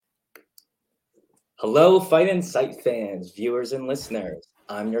Hello, Fight Insight fans, viewers, and listeners.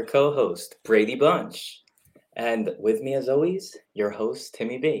 I'm your co-host, Brady Bunch. And with me, as always, your host,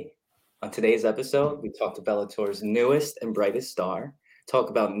 Timmy B. On today's episode, we talk to Bellator's newest and brightest star,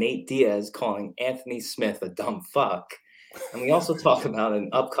 talk about Nate Diaz calling Anthony Smith a dumb fuck, and we also talk about an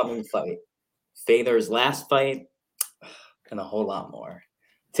upcoming fight, Fedor's last fight, and a whole lot more.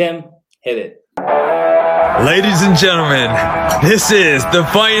 Tim, hit it. Ladies and gentlemen, this is the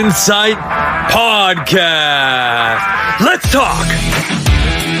Fight Insight Podcast. Let's talk.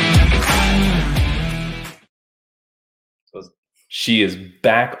 She is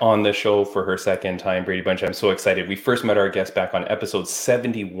back on the show for her second time, Brady Bunch. I'm so excited. We first met our guest back on episode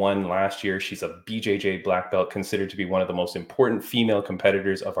 71 last year. She's a BJJ black belt, considered to be one of the most important female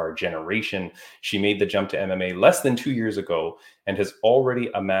competitors of our generation. She made the jump to MMA less than 2 years ago and has already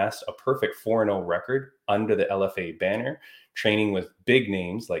amassed a perfect 4-0 record under the LFA banner, training with big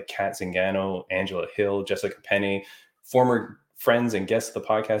names like Kat Zingano, Angela Hill, Jessica Penne, former friends and guests of the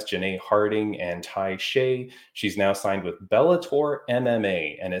podcast, Janae Harding and Tai Shea. She's now signed with Bellator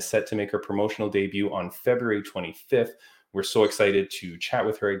MMA and is set to make her promotional debut on February 25th. We're so excited to chat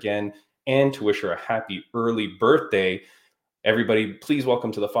with her again and to wish her a happy early birthday. Everybody, please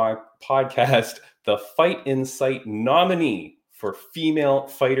welcome to the podcast, the Fight Insight nominee for Female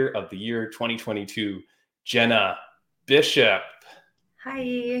Fighter of the Year 2022, Jenna Bishop.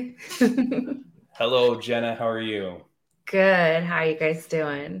 Hi. Hello, Jenna. How are you? Good. How are you guys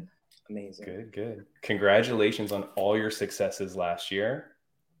doing? Amazing. Good. Congratulations on all your successes last year.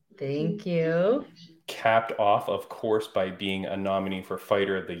 Thank you. Capped off, of course, by being a nominee for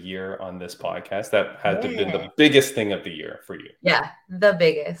Fighter of the Year on this podcast. That had to have been the biggest thing of the year for you. Yeah, the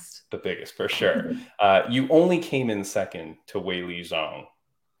biggest. The biggest, for sure. You only came in second to Weili Zhang.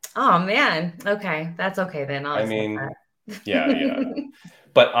 Oh, man. Okay. That's okay then. Yeah.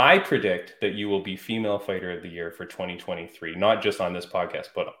 But I predict that you will be Female Fighter of the Year for 2023, not just on this podcast,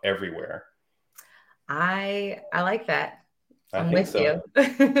 but everywhere. I like that. I'm with you.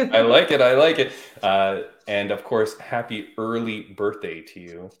 I like it. And of course, happy early birthday to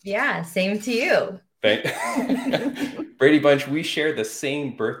you. Yeah, same to you. Brady Bunch, we share the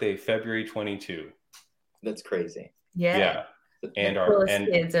same birthday, February 22. That's crazy. Yeah. And our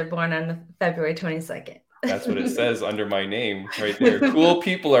kids are born on February 22nd. That's what it says under my name right there. Cool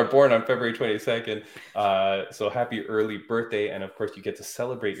people are born on February 22nd. So happy early birthday. And of course, you get to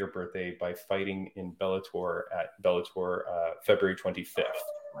celebrate your birthday by fighting in Bellator at Bellator February 25th.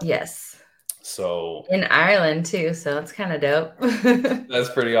 Yes. So in Ireland too. So it's kind of dope. That's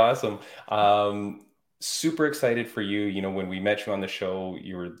pretty awesome. Super excited for you. You know, when we met you on the show,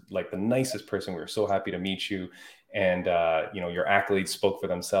 you were like the nicest person. We were so happy to meet you. And, your accolades spoke for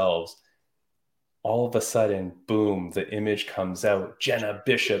themselves. All of a sudden, boom, the image comes out. Jenna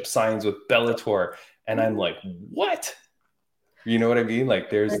Bishop signs with Bellator. And I'm like, what? You know what I mean?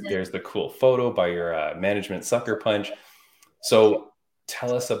 Like there's the cool photo by your management sucker punch. So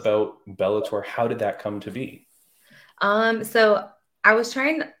tell us about Bellator. How did that come to be? So I was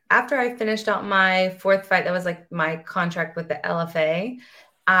trying, after I finished out my fourth fight, that was like my contract with the LFA.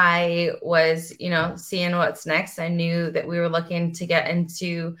 I was, seeing what's next. I knew that we were looking to get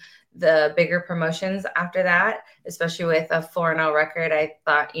into the bigger promotions after that, especially with a 4-0 record. I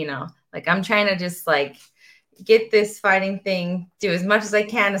thought, I'm trying to just get this fighting thing, do as much as I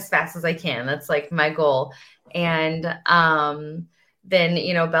can, as fast as I can. That's like my goal. And then,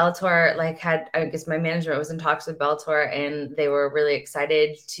 Bellator I guess my management was in talks with Bellator and they were really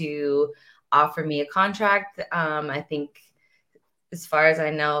excited to offer me a contract. I think as far as I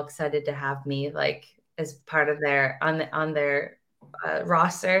know, excited to have me as part of their, on their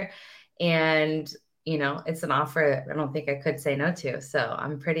roster. And it's an offer that I don't think I could say no to, so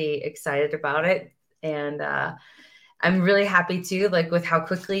I'm pretty excited about it. And I'm really happy too, with how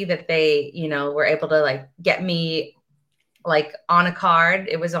quickly that they were able to get me on a card.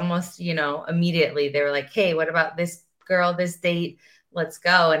 It was almost immediately they were like, hey, what about this girl, this date, let's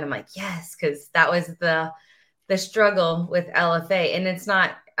go. And I'm like, yes, because that was the struggle with LFA. And it's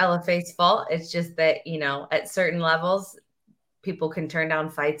not LFA's fault. It's just that, at certain levels, people can turn down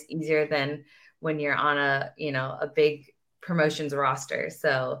fights easier than when you're on a big promotions roster.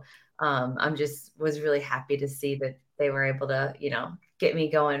 So was really happy to see that they were able to, get me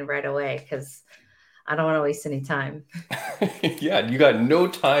going right away, because I don't want to waste any time. Yeah, you got no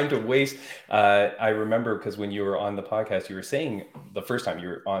time to waste. I remember because when you were on the podcast, you were saying the first time you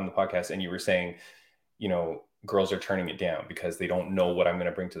were on the podcast and you were saying, girls are turning it down because they don't know what I'm going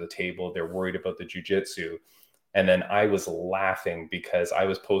to bring to the table. They're worried about the jiu-jitsu. And then I was laughing because I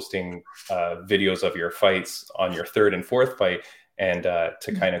was posting videos of your fights on your third and fourth fight. And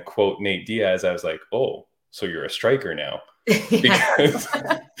to kind of quote Nate Diaz, I was like, oh, so you're a striker now.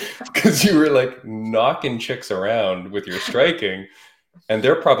 Yeah. Because you were like knocking chicks around with your striking, and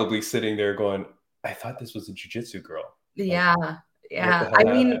they're probably sitting there going, I thought this was a jiu-jitsu girl. Yeah. What the Yeah. hell I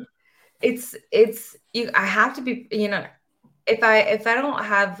happened? mean, it's you, I have to be, if I don't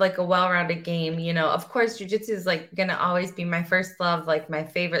have like a well-rounded game, of course jiu-jitsu is like gonna always be my first love, like my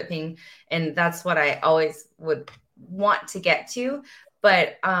favorite thing, and that's what I always would want to get to.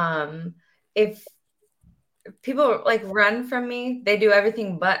 But if people like run from me, they do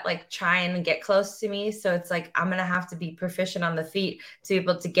everything but like try and get close to me. So it's like I'm gonna have to be proficient on the feet to be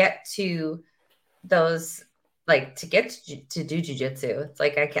able to get to those, like to get to do jujitsu. It's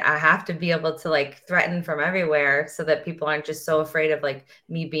like I have to be able to like threaten from everywhere so that people aren't just so afraid of like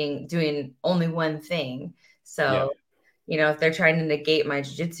me doing only one thing. So if they're trying to negate my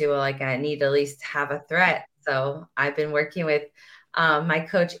jujitsu, well, like I need to at least have a threat. So I've been working with my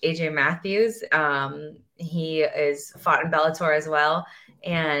coach AJ Matthews. He is fought in Bellator as well,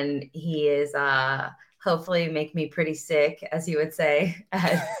 and he is hopefully make me pretty sick, as you would say,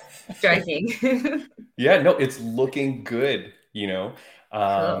 at striking. Yeah, no, it's looking good. Cool.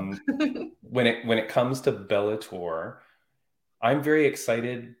 When it comes to Bellator, I'm very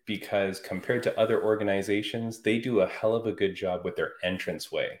excited because compared to other organizations, they do a hell of a good job with their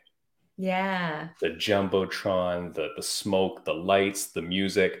entranceway. Yeah. The Jumbotron, the smoke, the lights, the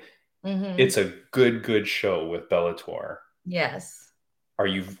music. Mm-hmm. It's a good show with Bellator. Yes. Are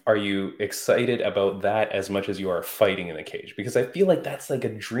you excited about that as much as you are fighting in the cage? Because I feel like that's like a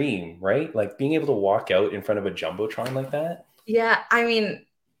dream, right? Like being able to walk out in front of a Jumbotron like that. Yeah, I mean,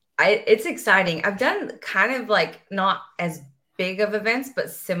 it's exciting. I've done kind of like not as big of events,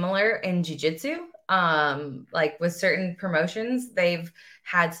 but similar in jiu-jitsu. Like with certain promotions, they've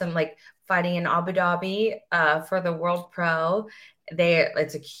had some like fighting in Abu Dhabi for the World Pro.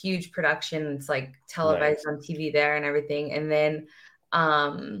 It's a huge production. It's like televised on TV there and everything. And then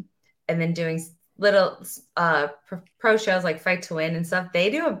doing little pro shows like Fight to Win and stuff. They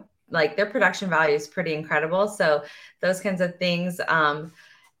do like their production value is pretty incredible. So those kinds of things.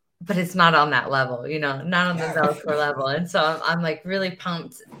 But it's not on that level, not on the Bellator level. And so I'm like really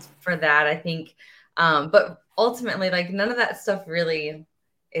pumped for that, I think. But ultimately, like none of that stuff really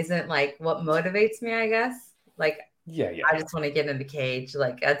isn't like what motivates me, I guess. Like, yeah. I just want to get in the cage.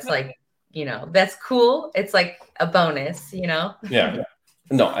 Like, that's like, that's cool. It's like a bonus. Yeah.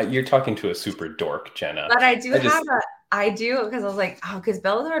 No, you're talking to a super dork, Jenna. But I do because I was like, because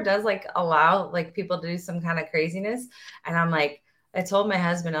Bellator does like allow like people to do some kind of craziness. And I'm like, I told my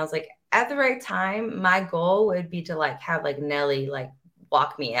husband, I was like, at the right time, my goal would be to like have like Nelly like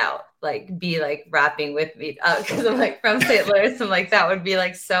walk me out, like be like rapping with me because I'm like from St. Louis. I'm like, that would be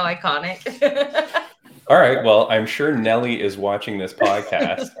like so iconic. All right. Well, I'm sure Nelly is watching this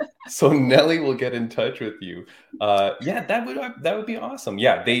podcast, so Nelly will get in touch with you. Yeah, that would be awesome.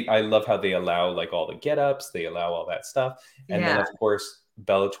 Yeah, I love how they allow like all the get-ups, they allow all that stuff, and then of course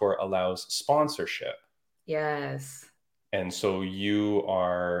Bellator allows sponsorship. Yes. And so you've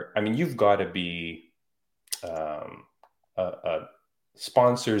got to be a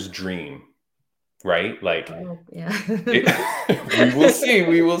sponsor's dream, right? Like, we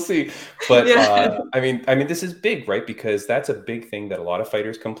will see. But I mean, this is big, right? Because that's a big thing that a lot of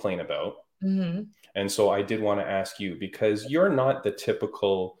fighters complain about. Mm-hmm. And so I did want to ask you, because you're not the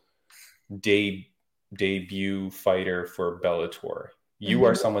typical debut fighter for Bellator. You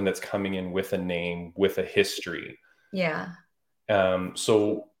are someone that's coming in with a name, with a history. Yeah.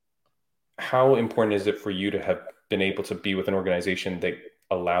 So how important is it for you to have been able to be with an organization that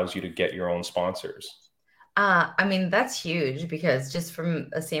allows you to get your own sponsors? I mean, that's huge because just from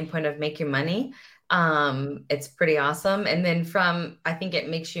a standpoint of making money, it's pretty awesome. And then I think it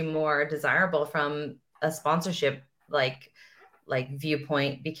makes you more desirable from a sponsorship, like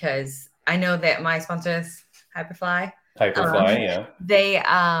viewpoint, because I know that my sponsors, Hyperfly, yeah. They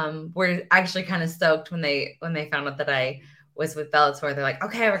were actually kind of stoked when they found out that I was with Bellator. They're like,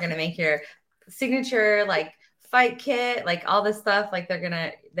 okay, we're gonna make your signature like fight kit, like all this stuff. Like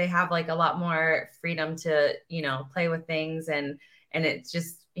they have like a lot more freedom to play with things, and it's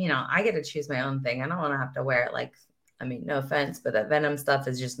just I get to choose my own thing. I don't want to have to wear it. Like, I mean, no offense, but that Venom stuff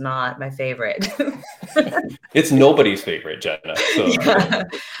is just not my favorite. It's nobody's favorite, Jenna. So yeah.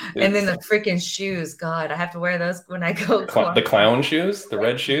 And then the freaking shoes, God, I have to wear those when I go. The clown shoes, the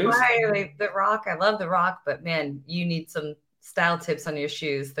red shoes. Like the Rock, I love the Rock, but man, you need some style tips on your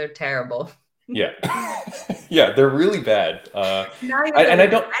shoes. They're terrible. Yeah, yeah, they're really bad. Not even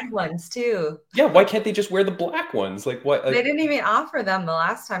the red ones too. Yeah, why can't they just wear the black ones? Like what? They didn't even offer them the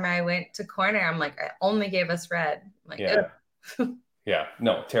last time I went to Corner. I'm like, I only gave us red. I'm like, yeah. Yeah,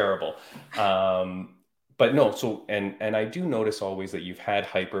 no, terrible. But no, so and I do notice always that you've had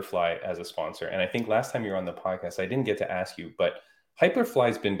Hyperfly as a sponsor. And I think last time you were on the podcast, I didn't get to ask you, but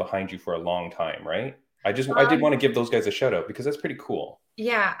Hyperfly's been behind you for a long time, right? I did want to give those guys a shout out because that's pretty cool.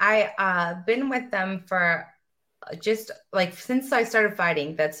 Yeah, I been with them for just like since I started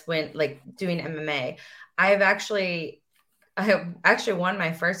fighting. That's when like doing MMA. I have actually won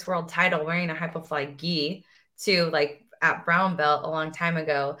my first world title wearing a Hyperfly gi to like at brown belt a long time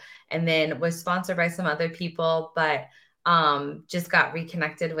ago, and then was sponsored by some other people, but just got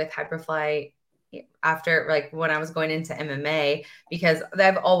reconnected with Hyperfly after like when I was going into MMA, because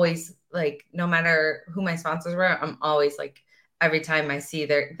I've always like, no matter who my sponsors were, I'm always like, every time I see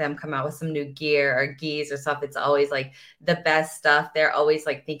them come out with some new gear or gis or stuff, it's always like the best stuff. They're always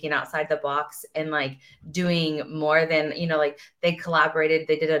like thinking outside the box and like doing more than, like they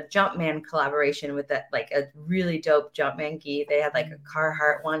did a Jumpman collaboration with that, like a really dope Jumpman gi. They had like a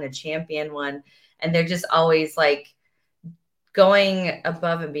Carhartt one, a Champion one, and they're just always like going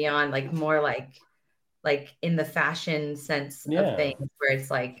above and beyond, like more like in the fashion sense of things, where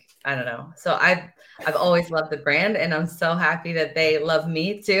it's like, I don't know. So I've always loved the brand, and I'm so happy that they love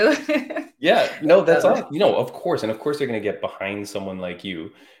me too. Yeah, no, that's all, of course. And of course they're going to get behind someone like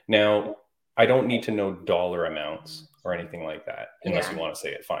you. Now, I don't need to know dollar amounts or anything like that, unless you want to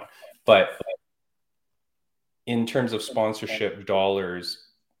say it, fine. But in terms of sponsorship dollars,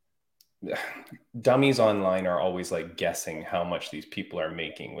 dummies online are always like guessing how much these people are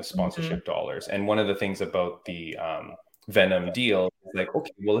making with sponsorship dollars. And one of the things about the Venom deal is like,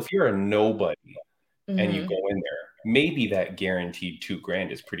 okay, well, if you're a nobody and you go in there, maybe that guaranteed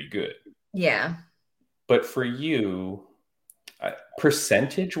 $2,000 is pretty good. Yeah. But for you,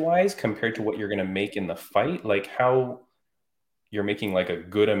 percentage wise, compared to what you're going to make in the fight, like how you're making like a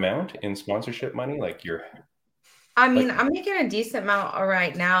good amount in sponsorship money, like I'm making a decent amount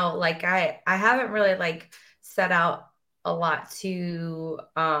right now. Like I haven't really like set out a lot to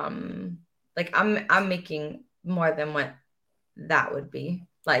like I'm making more than what that would be,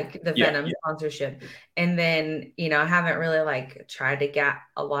 like the Venom sponsorship. And then, I haven't really like tried to get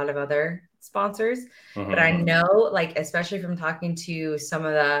a lot of other sponsors, but I know, like, especially from talking to some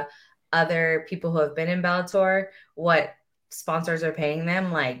of the other people who have been in Bellator, what sponsors are paying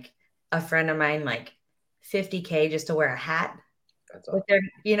them. Like a friend of mine, like $50K just to wear a hat with their,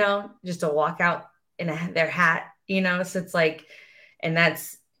 just to walk out in their hat, so it's like, and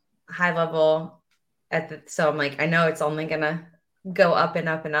that's high level so I'm like, I know it's only gonna go up and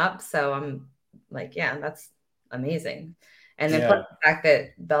up and up. So I'm like, yeah, that's amazing. And then plus the fact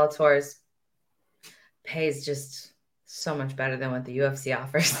that Bellator's pay is just so much better than what the UFC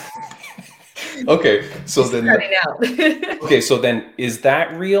offers. Okay. So then is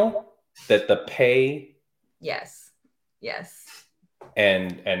that real, that the pay? Yes.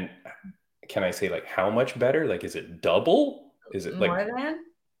 And can I say like how much better? Like, is it double? Is it like more than?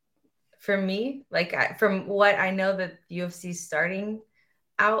 For me, like from what I know that UFC starting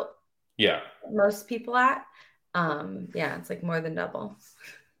out, most people at, it's like more than double.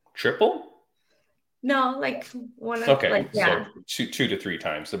 Triple? No, like one. Okay, so 2 to 3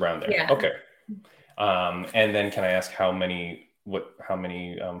 times around there. Yeah. Okay. And then can I ask how many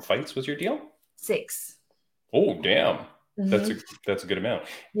fights was your deal? 6. Oh, damn. That's a good amount.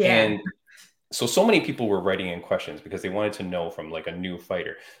 Yeah. And so many people were writing in questions because they wanted to know from like a new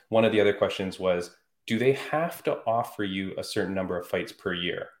fighter. One of the other questions was, do they have to offer you a certain number of fights per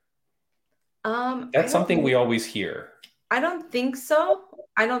year? That's something we always hear. I don't think so.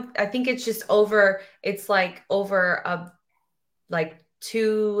 I think it's just over. It's like over like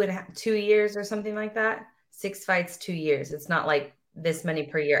 2 years or something like that. 6 fights, 2 years. It's not like this many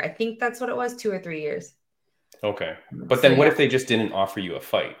per year. I think that's what it was, 2 or 3 years. Okay. But then what if they just didn't offer you a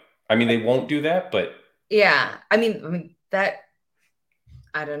fight? I mean, they won't do that, but yeah. I mean that,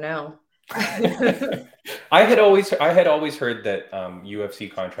 I don't know. I had always heard that UFC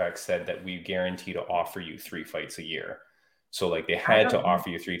contracts said that we guarantee to offer you 3 fights a year. So like they had to offer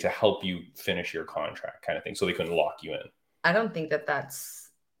you 3 to help you finish your contract, kind of thing. So they couldn't lock you in. I don't think that that's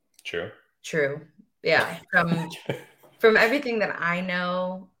true. Yeah. From everything that I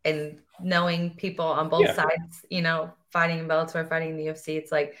know and knowing people on both sides, fighting in Bellator, fighting in the UFC,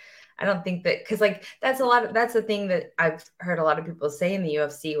 it's like, I don't think that, because like that's the thing that I've heard a lot of people say in the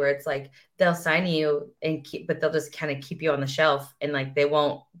UFC, where it's like they'll sign you but they'll just kind of keep you on the shelf, and like they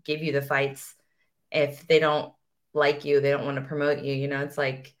won't give you the fights if they don't like you, they don't want to promote you. It's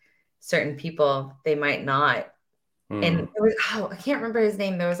like certain people, they might not. And it was, I can't remember his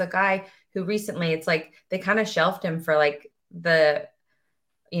name. There was a guy who recently, it's like they kind of shelved him for like the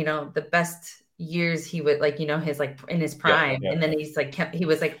best years he would like, his like in his prime, and then he's like he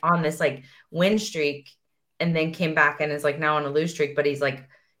was like on this like win streak, and then came back and is like now on a lose streak, but he's like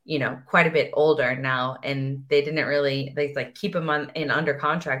quite a bit older now, and they like keep him in under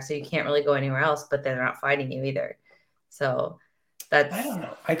contract, so you can't really go anywhere else, but they're not fighting you either. So that's, I don't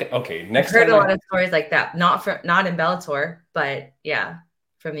know. Okay, next I've heard time a lot of stories like that, not in Bellator, but yeah,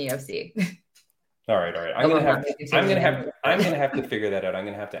 from the UFC. All right. I'm gonna have to figure that out. I'm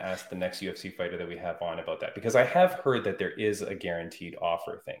gonna have to ask the next UFC fighter that we have on about that, because I have heard that there is a guaranteed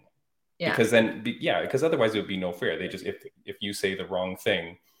offer thing. Yeah. Because otherwise it would be no fair. They just, if you say the wrong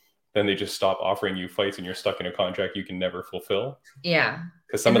thing, then they just stop offering you fights, and you're stuck in a contract you can never fulfill. Yeah.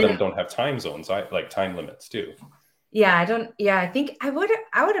 Because some of them don't have time zones, like time limits too. Yeah, I think I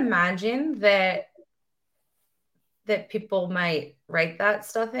would imagine that people might write that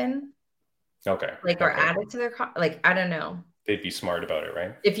stuff in. Okay. Or add it to their I don't know. They'd be smart about it,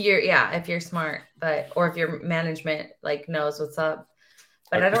 right? If you're smart, or if your management like knows what's up.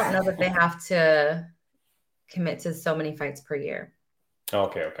 But I don't know that they have to commit to so many fights per year.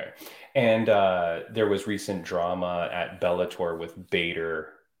 Okay. And there was recent drama at Bellator with Bader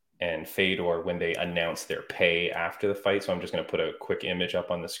and Fedor when they announced their pay after the fight. So I'm just going to put a quick image up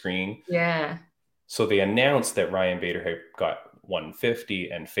on the screen. Yeah. So they announced that Ryan Bader had got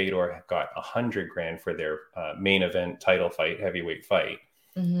 150 and Fedor got $100,000 for their main event title fight, heavyweight fight.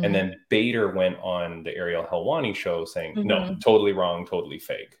 Mm-hmm. And then Bader went on the Ariel Helwani show saying, no, totally wrong, totally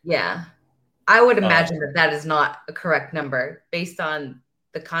fake. Yeah. I would imagine that is not a correct number based on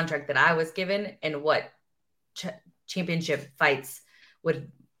the contract that I was given and what championship fights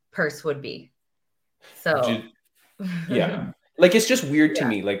purse would be. So yeah. Like, it's just weird to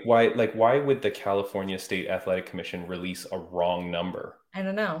me. Why would the California State Athletic Commission release a wrong number? I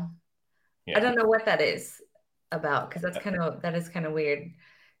don't know. Yeah. I don't know what that is about, because that is kind of weird.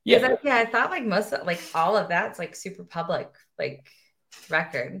 Yeah. I thought like most of all of that's like super public, like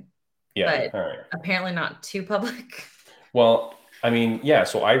record. Yeah. But apparently not too public. Well, I mean, yeah.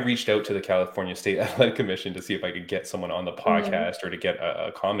 So I reached out to the California State Athletic Commission to see if I could get someone on the podcast or to get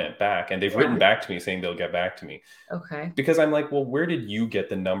a comment back. And they've written back to me saying they'll get back to me. Okay. Because I'm like, well, where did you get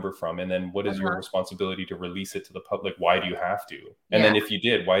the number from? And then what is your responsibility to release it to the public? Why do you have to? And then if you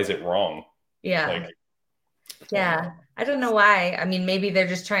did, why is it wrong? Yeah. Yeah. I don't know why. I mean, maybe they're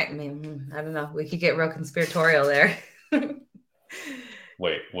just trying. I mean, I don't know. We could get real conspiratorial there.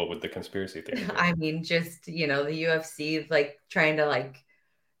 Wait, what would the conspiracy theory be? I mean, just, the UFC like trying to like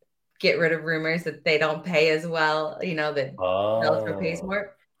get rid of rumors that they don't pay as well, that Bellator pays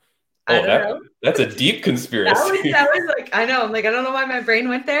more. I don't know. That's a deep conspiracy. that was like, I know. I'm like, I don't know why my brain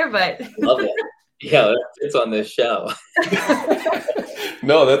went there, but love it. Yeah, it's on this show.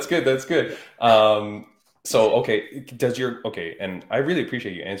 No, that's good. That's good. So, okay, and I really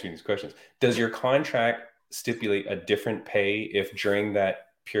appreciate you answering these questions. Does your contract stipulate a different pay if during that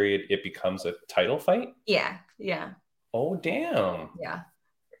period it becomes a title fight? Yeah. Oh, damn. Yeah.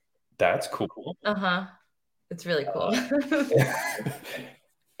 That's cool. It's really cool.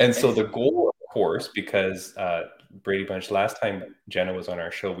 And so the goal, of course, because Brady Bunch, last time Jenna was on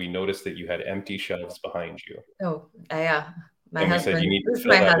our show, we noticed that you had empty shelves behind you. Oh, yeah. My husband, this is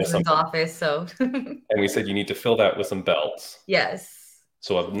my husband's office, so. And we said you need to fill that with some belts. Yes.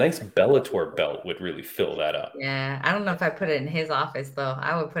 So a nice Bellator belt would really fill that up. Yeah, I don't know if I put it in his office though.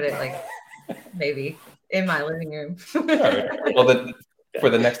 I would put it like maybe in my living room. All right. Well, then for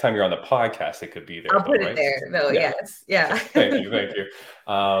the next time you're on the podcast, it could be there. I'll put it there though. Yeah. Yes. Yeah. Thank you.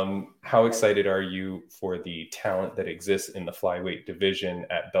 How excited are you for the talent that exists in the flyweight division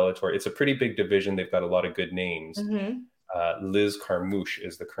at Bellator? It's a pretty big division. They've got a lot of good names. Liz Carmouche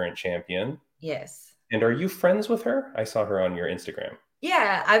is the current champion. Yes. And are you friends with her? I saw her on your Instagram.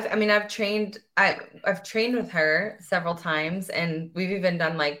 Yeah, I've trained with her several times, and we've even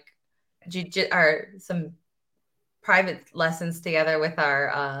done like some private lessons together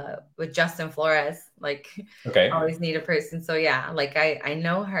with Justin Flores. Like, always need a person. So yeah, like I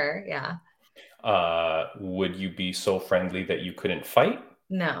know her. Yeah. Would you be so friendly that you couldn't fight?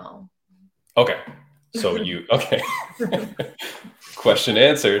 No. Okay. So question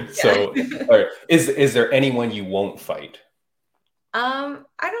answered. Yeah. So, is there anyone you won't fight? I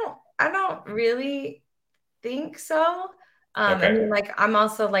don't really think so. I mean, like, I'm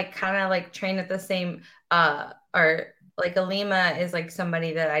also like kind of like trained at the same, or like Alima is like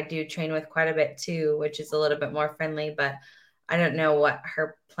somebody that I do train with quite a bit too, which is a little bit more friendly, but I don't know what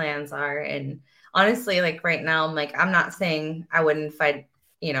her plans are. And honestly, like right now, I'm like, I'm not saying I wouldn't fight,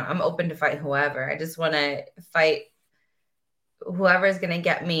 I'm open to fight whoever. I just want to fight whoever is going to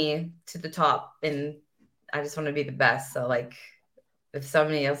get me to the top, and I just want to be the best. So like, if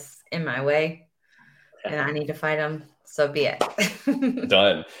somebody else in my way, and I need to fight him. So be it.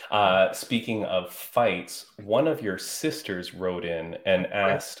 Done. Speaking of fights, one of your sisters wrote in and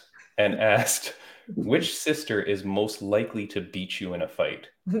asked, which sister is most likely to beat you in a fight?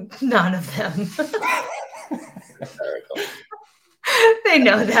 None of them. They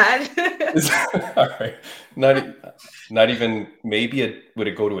know that. All right. Not even maybe would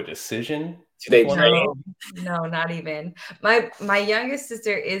it go to a decision? Do they train? No, not even. My youngest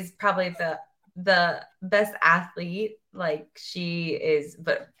sister is probably the best athlete. Like she is,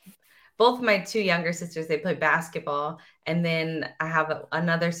 but both my two younger sisters, they play basketball. And then I have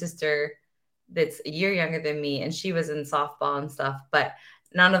another sister that's a year younger than me, and she was in softball and stuff, but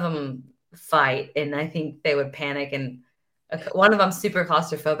none of them fight. And I think they would panic, and one of them's super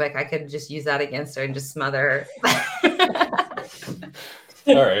claustrophobic. I could just use that against her and just smother her.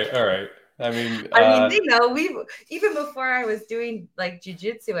 All right. I mean, they know even before I was doing like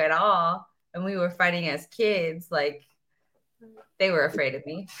jujitsu at all, and we were fighting as kids, like they were afraid of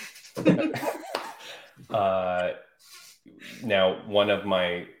me. Now,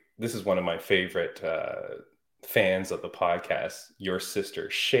 this is one of my favorite fans of the podcast, your sister,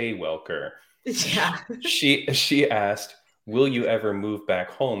 Shay Welker. Yeah. She asked, will you ever move back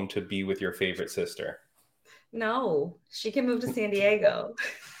home to be with your favorite sister? No, she can move to San Diego.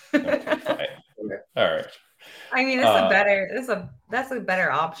 Okay, fine. All right. I mean, that's a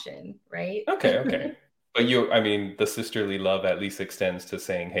better option, right? Okay. But the sisterly love at least extends to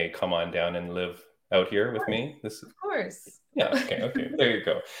saying, hey, come on down and live out here with me. Of course. Yeah. Okay. There you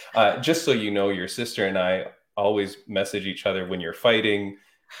go. Just so you know, your sister and I always message each other when you're fighting.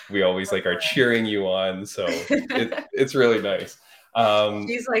 We always are cheering you on. So it's really nice.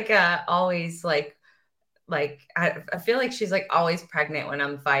 She's always like I feel like she's always pregnant when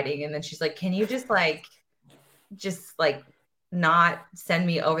I'm fighting. And then she's like, can you just not send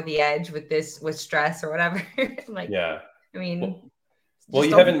me over the edge with stress or whatever? Yeah. I mean, well,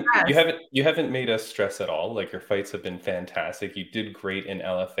 you haven't made us stress at all. Like, your fights have been fantastic. You did great in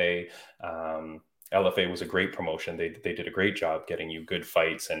LFA. LFA was a great promotion. They did a great job getting you good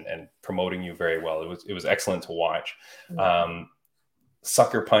fights and promoting you very well. It was excellent to watch. Yeah.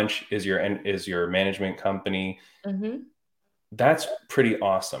 Sucker Punch is your management company. Mm-hmm. That's pretty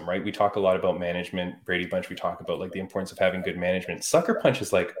awesome, right? We talk a lot about management, Brady Bunch. We talk about the importance of having good management. Sucker Punch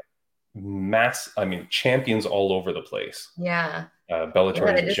is champions all over the place. Yeah.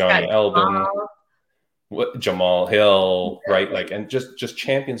 Bellator, Johnny Elbin, Jamal Hill, right? And just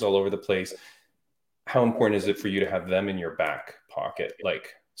champions all over the place. How important is it for you to have them in your back pocket,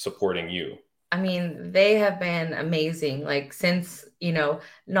 supporting you? I mean, they have been amazing. Since,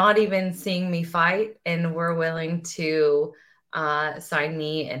 not even seeing me fight, and were willing to sign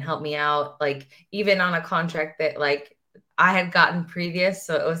me and help me out, even on a contract that I had gotten previous.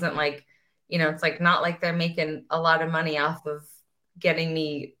 So it wasn't it's not like they're making a lot of money off of getting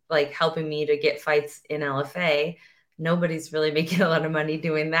me, helping me to get fights in LFA. Nobody's really making a lot of money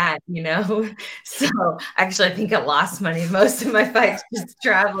doing that, So actually, I think I lost money most of my fights, just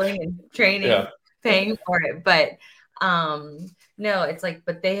traveling and training, paying for it. But no, it's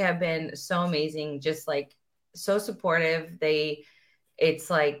but they have been so amazing, just so supportive.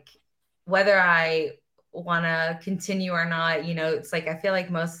 It's whether I want to continue or not, it's I feel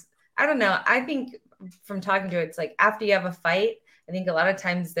I don't know. I think from talking to it, it's after you have a fight, I think a lot of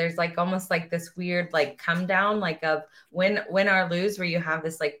times there's almost this weird come down of win or lose, where you have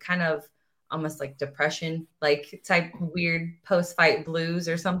this kind of almost depression type weird post-fight blues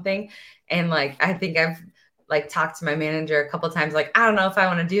or something. And I think I've talked to my manager a couple of times, I don't know if I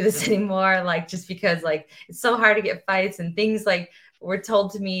want to do this anymore, just because it's so hard to get fights, and things were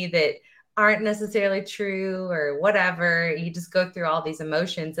told to me that aren't necessarily true or whatever. You just go through all these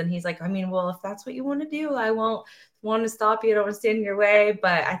emotions. And he's like, I mean, well, if that's what you want to do, I won't want to stop you. I don't want to stand in your way,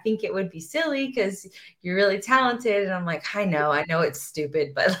 but I think it would be silly because you're really talented. And I'm like, I know it's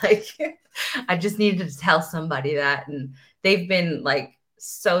stupid, but I just needed to tell somebody that. And they've been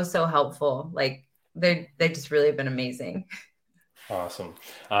so helpful. They just really have been amazing. Awesome.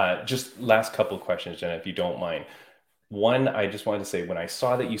 Just last couple of questions, Jenna, if you don't mind. One, I just wanted to say, when I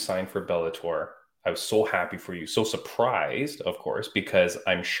saw that you signed for Bellator, I was so happy for you, so surprised, of course, because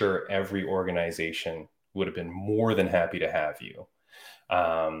I'm sure every organization would have been more than happy to have you.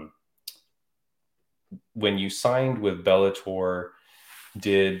 When you signed with Bellator,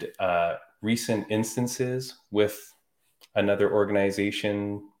 did recent instances with another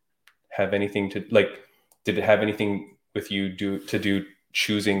organization have anything to did it have anything with you to do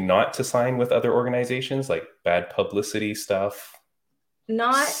choosing not to sign with other organizations, bad publicity stuff,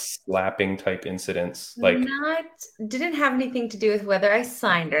 not slapping type incidents? Didn't have anything to do with whether I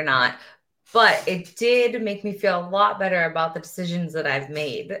signed or not. but it did make me feel a lot better about the decisions that I've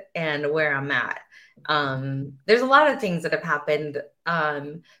made and where I'm at. There's a lot of things that have happened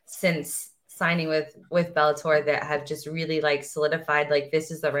since signing with Bellator that have just really like solidified, like, this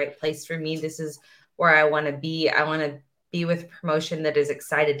is the right place for me. This is where I want to be. I want to be with a promotion that is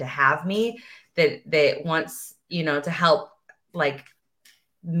excited to have me, that wants, you know, to help like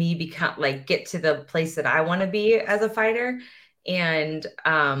me become, like, get to the place that I want to be as a fighter. And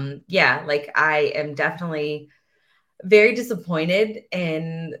yeah, like, I am definitely very disappointed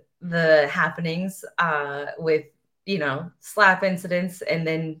in the happenings with, you know, slap incidents, and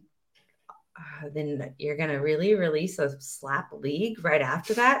then you're gonna really release a slap league right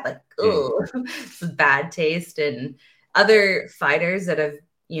after that. Like, oh, it's bad taste. And other fighters that have,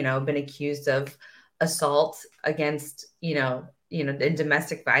 you know, been accused of assault against, you know, in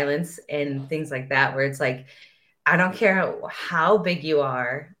domestic violence and things like that, where it's like, I don't care how big you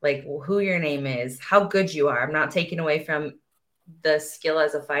are, like who your name is, how good you are. I'm not taking away from the skill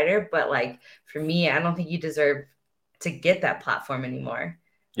as a fighter, but like, for me, I don't think you deserve to get that platform anymore.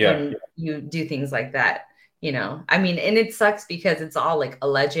 When you do things like that, you know. I mean, and it sucks because it's all like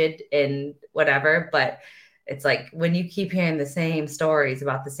alleged and whatever, but it's like, when you keep hearing the same stories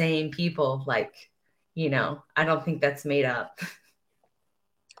about the same people, like, you know, I don't think that's made up.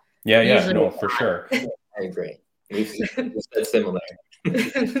 Yeah, usually, no, for sure. I agree. We've said similar.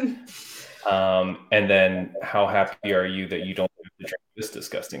 And then, how happy are you that you don't have to drink this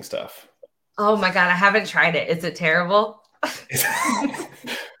disgusting stuff? Oh my God, I haven't tried it. Is it terrible?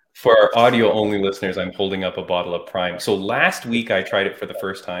 For our audio only listeners, I'm holding up a bottle of Prime. So last week I tried it for the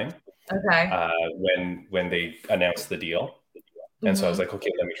first time. Okay. When they announced the deal, and so I was like,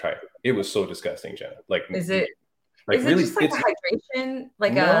 okay, let me try it. It was so disgusting, Jenna. Like, is it really, just like a hydration,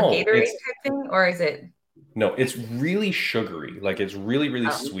 like a Gatorade type thing, or is it? No, it's really sugary. Like, it's really,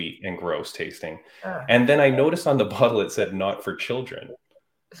 really sweet and gross tasting. And then I noticed on the bottle it said "not for children,"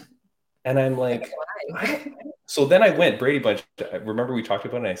 and I'm like, so then I went, Brady Bunch, remember we talked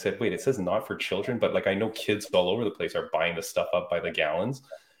about it, and I said, wait, it says "not for children," but like, I know kids all over the place are buying this stuff up by the gallons.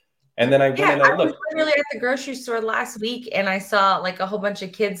 And then I went and I looked. I was literally at the grocery store last week, and I saw like a whole bunch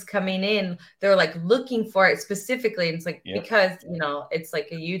of kids coming in. They're like looking for it specifically. And it's like, because, you know, it's like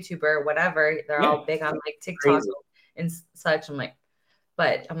a YouTuber or whatever. They're all big on like TikTok and such. I'm like,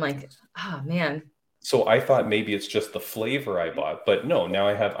 oh man. So I thought maybe it's just the flavor I bought, but no, now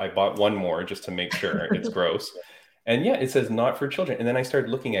I bought one more just to make sure. It's gross. And yeah, it says "not for children." And then I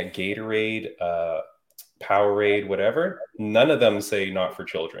started looking at Gatorade, Powerade, whatever. None of them say "not for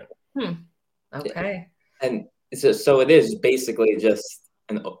children." Okay. And so it is basically just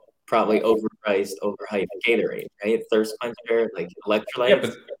an probably overpriced, overhyped Gatorade, right? Thirst quencher, like electrolytes. Yeah,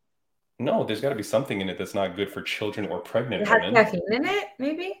 but no, there's got to be something in it that's not good for children or pregnant women. Has caffeine in it,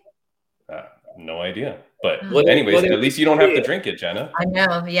 maybe? No idea. But anyways, at least you don't have to drink it, Jenna. I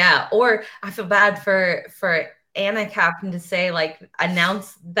know, yeah. Or I feel bad for Anna Captain to say, like,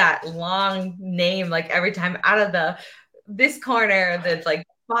 announce that long name like every time out of this corner that's like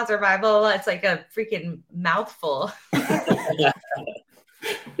sponsored by blah, blah, blah. It's like a freaking mouthful.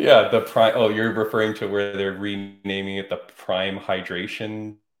 Yeah, the Prime. Oh, you're referring to where they're renaming it the Prime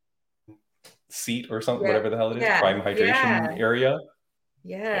Hydration seat or something, whatever the hell it is. Prime Hydration area.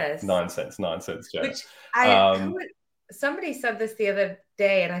 Yes. Nonsense, Jen. Which somebody said this the other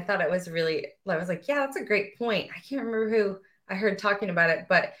day, and I thought it was really, I was like, yeah, that's a great point. I can't remember who I heard talking about it,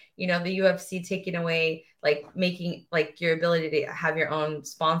 but you know, the UFC taking away, like, making like your ability to have your own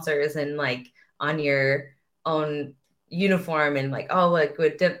sponsors and like on your own uniform, and like, oh, like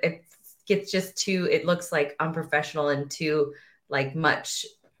it gets just too, it looks like unprofessional and too like much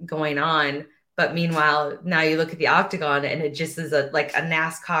going on. But meanwhile, now you look at the Octagon and it just is a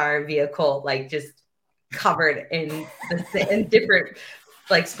NASCAR vehicle, like just covered in different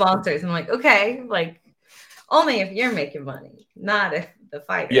like sponsors. I'm like, okay, like only if you're making money, not if the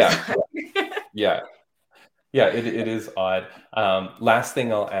fighters. Yeah, it is odd. Last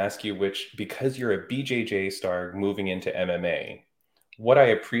thing I'll ask you, which, because you're a BJJ star moving into MMA, what I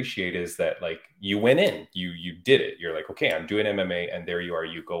appreciate is that, like, you went in, you did it. You're like, okay, I'm doing MMA, and there you are,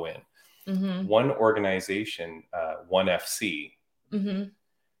 you go in. Mm-hmm. One organization, ONE FC,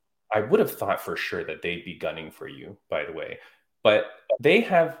 I would have thought for sure that they'd be gunning for you, by the way. But they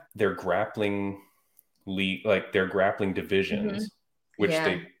have their grappling league, like their grappling divisions,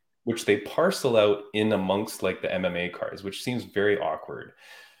 which they parcel out in amongst like the MMA cards, which seems very awkward.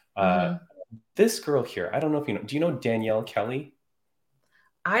 This girl here, I don't know if you know. Do you know Danielle Kelly?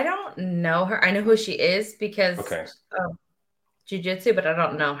 I don't know her. I know who she is because of jiu-jitsu, but I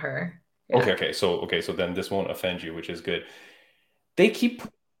don't know her. Yeah. Okay. So then this won't offend you, which is good. They keep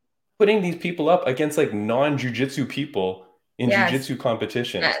putting these people up against like non-jujitsu people in Yes. jujitsu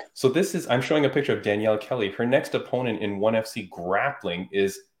competitions. Yes. So I'm showing a picture of Danielle Kelly. Her next opponent in ONE FC grappling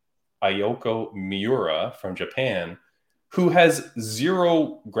is Ayoko Miura from Japan, who has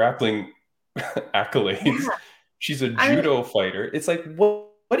 0 grappling accolades. Yeah. She's a judo fighter. It's like,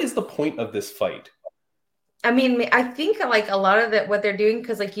 what is the point of this fight? I mean, I think like a lot of what they're doing,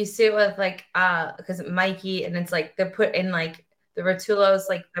 because like you see it with like because Mikey, and it's like they're put in like the Rotulos,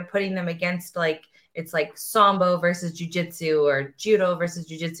 like they're putting them against like it's like Sambo versus Jiu-Jitsu or Judo versus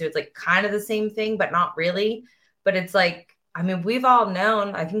Jiu-Jitsu. It's like kind of the same thing, but not really. But it's like, I mean, we've all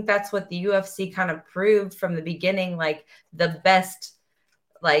known, I think that's what the UFC kind of proved from the beginning, like the best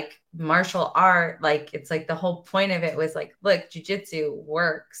like martial art, like it's like the whole point of it was like, look, jiu-jitsu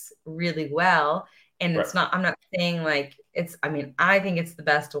works really well. And it's not, I'm not saying like it's, I mean, I think it's the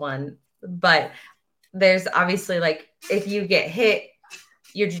best one, but there's obviously like, if you get hit,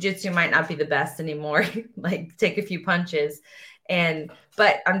 your jiu-jitsu might not be the best anymore. Like take a few punches.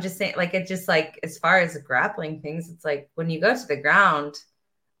 But I'm just saying, like, it just like, as far as grappling things, it's like when you go to the ground,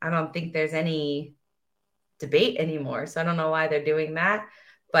 I don't think there's any debate anymore. So I don't know why they're doing that,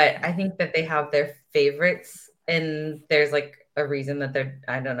 but I think that they have their favorites, and there's like a reason that they're,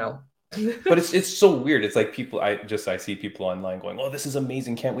 I don't know. But it's so weird. It's like people, I see people online going, "Oh, this is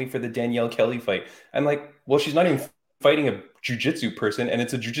amazing. Can't wait for the Danielle Kelly fight." I'm like, well, she's not even fighting a jiu-jitsu person, and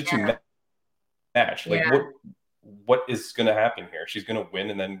it's a jiu-jitsu match. Like what is going to happen here? She's going to win,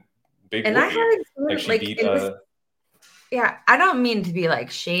 and then big and whoopee. Like she beat yeah, I don't mean to be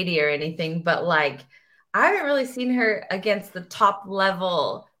like shady or anything, but like I haven't really seen her against the top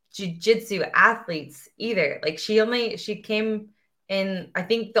level jiu-jitsu athletes either. Like she came in, I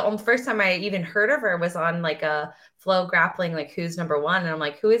think the first time I even heard of her was on like a Flow Grappling, like Who's Number One. And I'm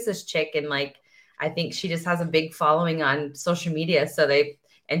like, who is this chick? And like, I think she just has a big following on social media. So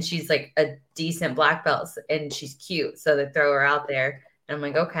and she's like a decent black belt and she's cute. So they throw her out there. And I'm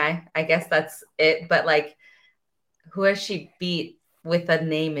like, okay, I guess that's it. But like, who has she beat with a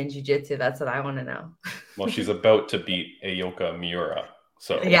name in jiu-jitsu? That's what I want to know. Well, she's about to beat Ayoko Miura.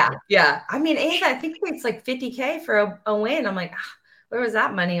 So yeah. I mean, I think it's like $50K for a win. I'm like, where was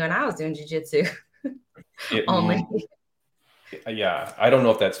that money when I was doing jiu-jitsu? Only. Yeah, I don't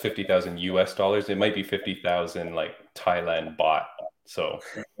know if that's 50,000 US dollars. It might be 50,000 like Thailand baht. So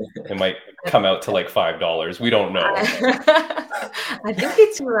it might come out to like $5. We don't know. I think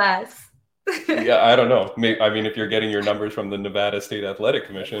it's less. Yeah, I don't know. I mean, if you're getting your numbers from the Nevada State Athletic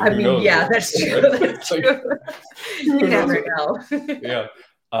Commission, who knows? Yeah, that's true. That's true. You never know. Yeah.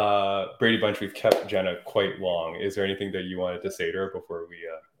 Brady Bunch, we've kept Jenna quite long. Is there anything that you wanted to say to her before we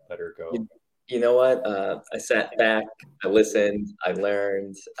let her go? You know what? I sat back, I listened, I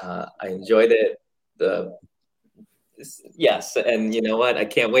learned, I enjoyed it. Yes, and you know what? I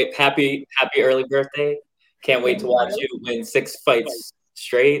can't wait. Happy early birthday. Can't wait to watch you win 6 fights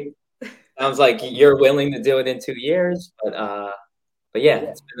straight. Sounds like you're willing to do it in 2 years, but yeah,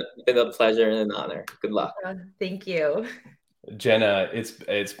 it's been a pleasure and an honor. Good luck. Thank you, Jenna.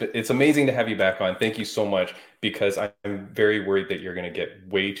 It's amazing to have you back on. Thank you so much, because I'm very worried that you're going to get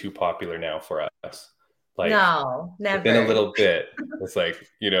way too popular now for us. Like, no, never. It's been a little bit. It's like,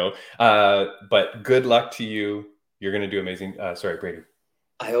 but good luck to you. You're going to do amazing. Sorry, Brady.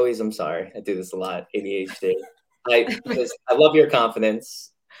 I'm sorry. I do this a lot. ADHD. Because I love your confidence.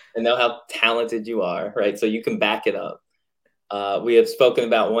 I know how talented you are, right? So you can back it up. We have spoken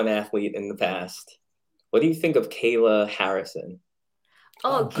about one athlete in the past. What do you think of Kayla Harrison?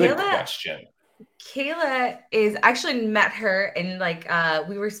 Oh, good question. Kayla is actually met her, and like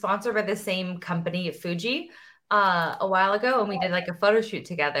we were sponsored by the same company, Fuji, a while ago, and we did like a photo shoot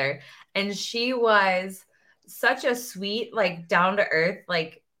together. And she was such a sweet, like down to earth,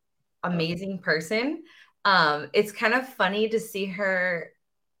 like amazing person. It's kind of funny to see her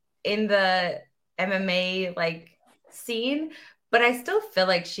in the MMA like scene, but I still feel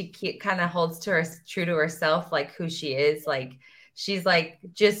like she kind of holds true to herself, like who she is. Like she's like,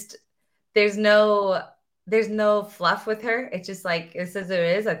 just there's no fluff with her. It's just like it says it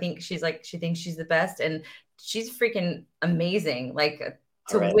is. I think she thinks she's the best, and she's freaking amazing. Like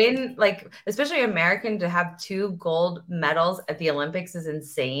to win, like especially American, to have 2 gold medals at the Olympics is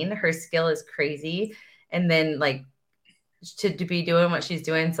insane. Her skill is crazy, and then like to be doing what she's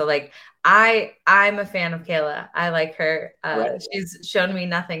doing. So like I'm a fan of Kayla. I like her. She's shown me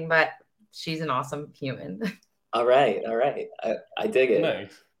nothing but she's an awesome human. All right. I dig it.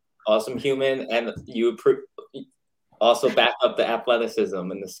 Nice. Awesome human, and you also back up the athleticism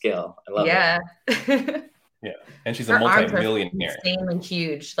and the skill. I love it. Yeah, and she's a Her arms are multi-millionaire. insanely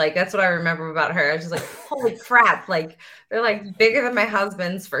huge. Like that's what I remember about her. I was just like, holy crap! Like they're like bigger than my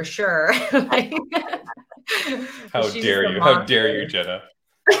husband's for sure. Like, How she's dare just a you? How dare monster. you, Jenna?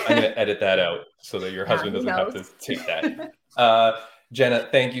 I'm going to edit that out so that your husband He doesn't have to knows. take that. Jenna,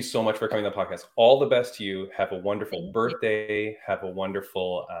 thank you so much for coming on the podcast. All the best to you. Have a wonderful Thank you. birthday. Have a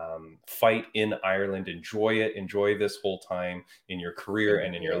wonderful fight in Ireland. Enjoy it. Enjoy this whole time in your career Thank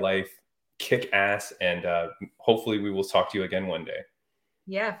and in you. your life. Kick ass. And hopefully we will talk to you again one day.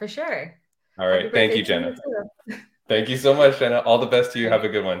 Yeah, for sure. All right. Happy Thank birthday you, to Jenna. too. Thank you so much, Jenna. All the best to you. Have a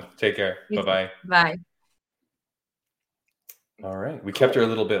good one. Take care. You too. Bye-bye. Bye. All right. We kept her a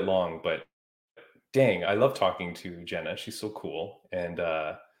little bit long, but dang, I love talking to Jenna. She's so cool and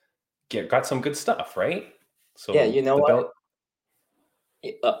got some good stuff, right? So Yeah, you know the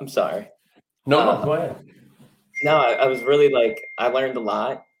what? I'm sorry. No, go ahead. No, I was really like, I learned a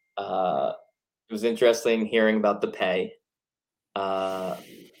lot. It was interesting hearing about the pay.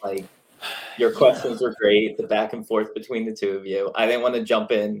 Like your questions were great, the back and forth between the two of you. I didn't want to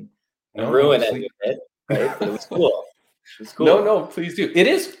jump in and ruin any of it, right? But it was cool. It was cool. No, please do. It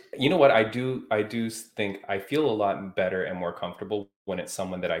is. You know what? I do think I feel a lot better and more comfortable when it's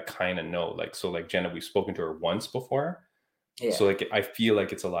someone that I kind of know. Like, so like Jenna, we've spoken to her once before. Yeah. So like, I feel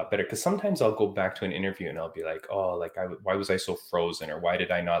like it's a lot better because sometimes I'll go back to an interview and I'll be like, oh, like why was I so frozen? Or why did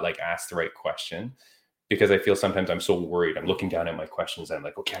I not like ask the right question? Because I feel sometimes I'm so worried. I'm looking down at my questions and I'm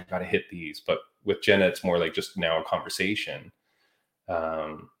like, okay, I got to hit these. But with Jenna, it's more like just now a conversation.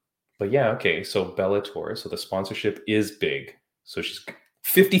 But yeah, okay. So Bellator. So the sponsorship is big. So she's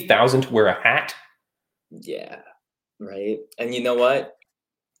 50,000 to wear a hat. Yeah. Right. And you know what?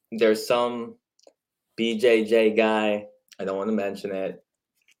 There's some BJJ guy. I don't want to mention it.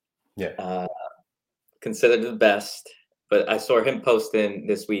 Yeah. Considered the best, but I saw him posting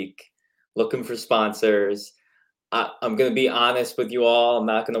this week looking for sponsors. I'm going to be honest with you all. I'm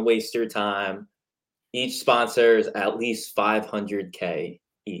not going to waste your time. Each sponsor is at least $500K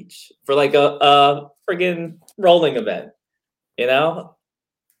each for like a friggin' rolling event, you know?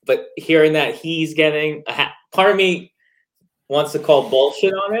 But hearing that he's getting a hat, part of me wants to call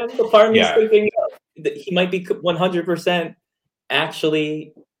bullshit on him, but part of me is thinking that he might be 100%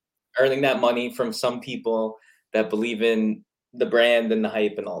 actually earning that money from some people that believe in the brand and the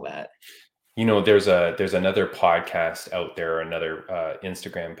hype and all that. You know, there's another podcast out there, another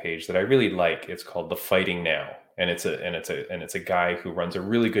Instagram page that I really like. It's called The Fighting Now, and it's a guy who runs a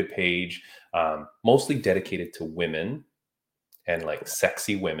really good page, mostly dedicated to women and like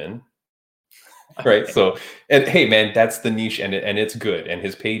sexy women, right? So, and hey, man, that's the niche, and it's good, and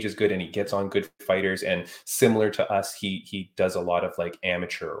his page is good, and he gets on good fighters, and similar to us, he does a lot of like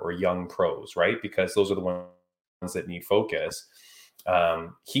amateur or young pros, right? Because those are the ones that need focus.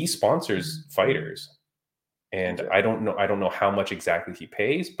 He sponsors fighters, and I don't know how much exactly he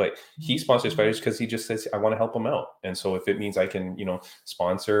pays, but he sponsors fighters because he just says, I want to help them out. And so if it means I can,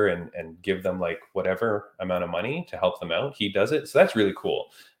 sponsor and give them like whatever amount of money to help them out, he does it. So that's really cool.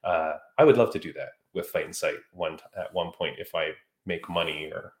 I would love to do that with Fight and Sight at one point if I make money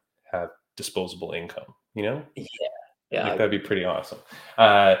or have disposable income, Yeah. Like, that'd be pretty awesome.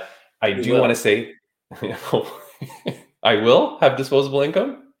 I do want to say, I will have disposable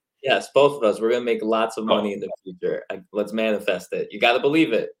income. Yes, both of us. We're going to make lots of money in the future. Let's manifest it. You got to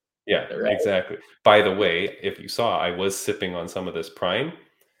believe it. Yeah, right? Exactly. By the way, if you saw, I was sipping on some of this Prime.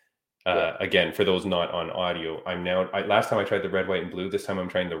 Again, for those not on audio, last time I tried the red, white, and blue. This time I'm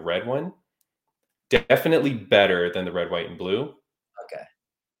trying the red one. Definitely better than the red, white, and blue. Okay.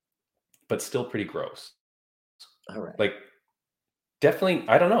 But still pretty gross. All right. Like, definitely,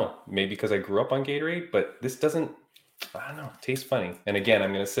 I don't know. Maybe because I grew up on Gatorade, but this doesn't, I don't know, tastes funny. And again,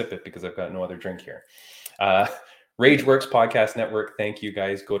 I'm going to sip it because I've got no other drink here. RageWorks Podcast Network. Thank you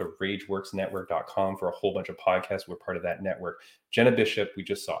guys. Go to rageworksnetwork.com for a whole bunch of podcasts. We're part of that network. Jenna Bishop, we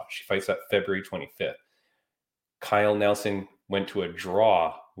just saw. She fights up February 25th. Kyle Nelson went to a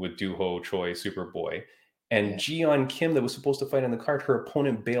draw with Doo Ho Choi, Superboy. And Jeon Kim, that was supposed to fight on the card, her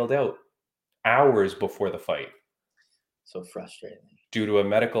opponent bailed out hours before the fight. So frustrating. Due to a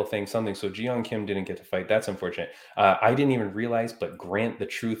medical thing, something. So Jeon Kim didn't get to fight. That's unfortunate. I didn't even realize, but Grant the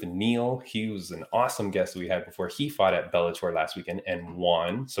Truth Neal, he was an awesome guest we had before. He fought at Bellator last weekend and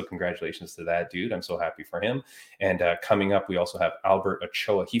won. So congratulations to that dude. I'm so happy for him. And coming up, we also have Albert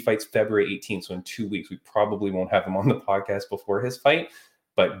Ochoa. He fights February 18th. So in 2 weeks, we probably won't have him on the podcast before his fight,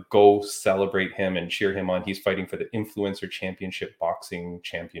 but go celebrate him and cheer him on. He's fighting for the Influencer Championship Boxing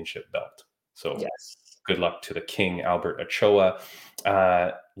Championship belt. So yes. Good luck to the King, Albert Ochoa.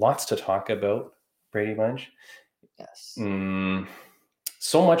 Lots to talk about, Brady Bunch. Yes.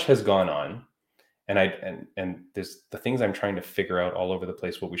 So much has gone on. and there's the things I'm trying to figure out all over the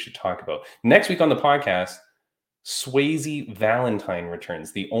place what we should talk about. Next week on the podcast, Swayze Valentine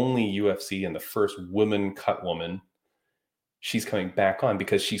returns, the only UFC and the first woman cut woman. She's coming back on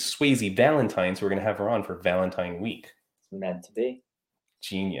because she's Swayze Valentine, so we're going to have her on for Valentine week. It's meant to be.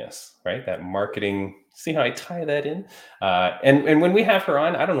 Genius, right? That marketing. See how I tie that in? And when we have her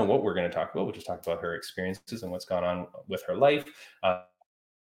on, I don't know what we're going to talk about. We'll just talk about her experiences and what's gone on with her life.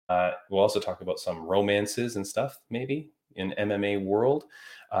 We'll also talk about some romances and stuff, maybe in MMA world.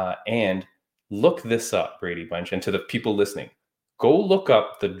 And look this up, Brady Bunch, and to the people listening, go look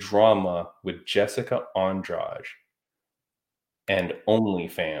up the drama with Jessica Andrade and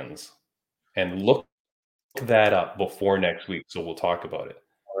OnlyFans, and look that up before next week. So we'll talk about it.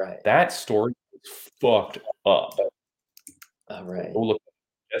 All right. That story is fucked up. All right. Go look up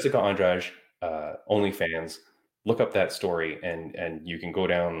Jessica Andrade, OnlyFans. Look up that story, and you can go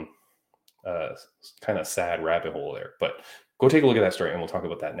down kind of sad rabbit hole there. But go take a look at that story, and we'll talk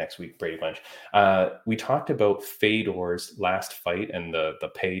about that next week, Brady Bunch. We talked about Fedor's last fight and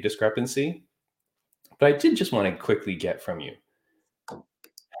the pay discrepancy, but I did just want to quickly get from you,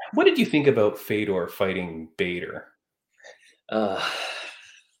 what did you think about Fedor fighting Bader? All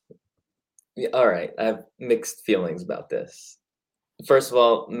right. I have mixed feelings about this. First of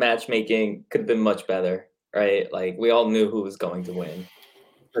all, matchmaking could have been much better, right? Like, we all knew who was going to win,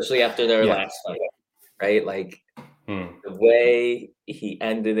 especially after their last fight, right? Like, the way he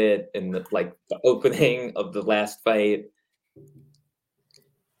ended it in the opening of the last fight.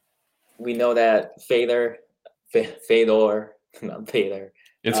 We know that Fedor, not Bader.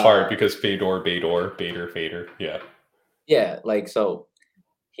 It's hard because Fedor, Bader. Yeah. Yeah, like, so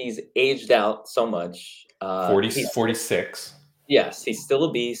he's aged out so much. 46. Yes, he's still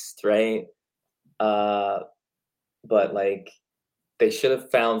a beast, right? But like, they should have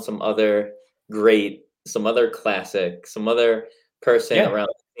found some other classic, some other person around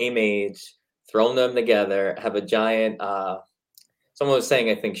the same age, thrown them together, have a giant someone was saying,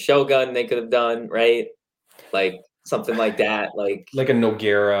 I think Shogun they could have done, right? Like something like that, like a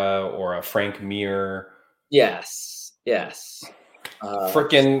Nogueira or a Frank Mir. Yes.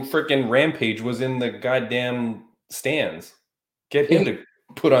 Frickin' Rampage was in the goddamn stands. Get him to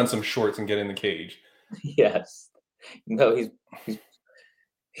put on some shorts and get in the cage. Yes. No,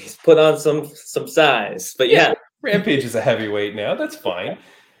 he's put on some size, but yeah. Rampage is a heavyweight now. That's fine.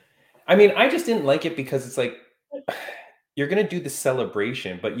 I mean, I just didn't like it because it's like, you're going to do the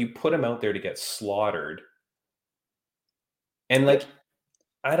celebration, but you put him out there to get slaughtered. And like,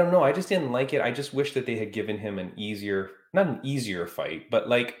 I don't know. I just didn't like it. I just wish that they had given him not an easier fight, but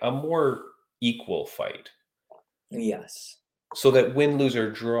like a more equal fight. Yes. So that win, lose,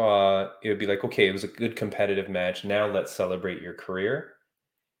 or draw, it would be like, okay, it was a good competitive match. Now let's celebrate your career.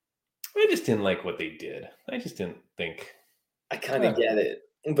 I just didn't like what they did. I just didn't think. I kind of get it.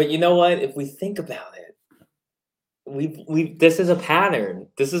 But you know what? If we think about it, this is a pattern.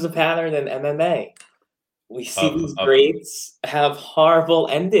 This is a pattern in MMA. We see these greats have horrible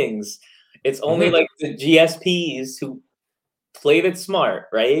endings. It's only like the GSPs who played it smart,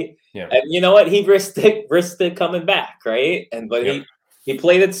 right? Yeah. And you know what? He risked it coming back, right? But he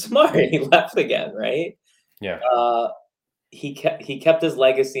played it smart. He left again, right? Yeah. He kept his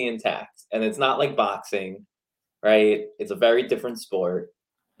legacy intact, and it's not like boxing, right? It's a very different sport,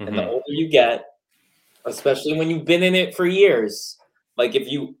 and the older you get, especially when you've been in it for years, like if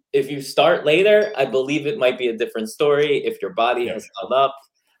you start later, I believe it might be a different story if your body has held up.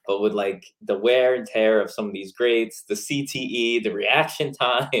 But with like the wear and tear of some of these greats, the CTE, the reaction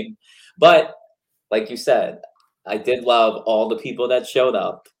time. But like you said, I did love all the people that showed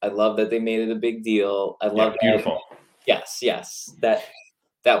up. I love that they made it a big deal. I love beautiful. Yes. That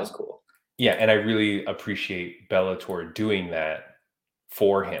was cool. Yeah, and I really appreciate Bellator doing that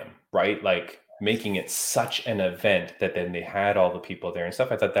for him, right? Like making it such an event that then they had all the people there and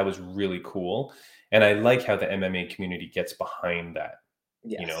stuff. I thought that was really cool. And I like how the MMA community gets behind that.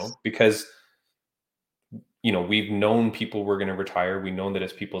 Yes. You know, because, you know, we've known people were going to retire. We know that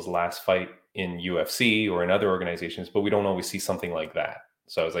it's people's last fight in UFC or in other organizations, but we don't always see something like that.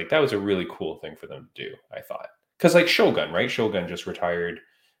 So I was like, that was a really cool thing for them to do, I thought. Because like Shogun, right? Shogun just retired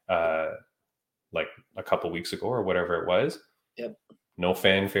like a couple weeks ago or whatever it was. Yep. No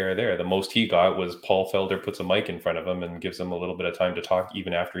fanfare there. The most he got was Paul Felder puts a mic in front of him and gives him a little bit of time to talk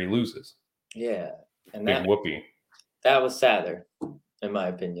even after he loses. Yeah. And big whoopee. That was sadder, in my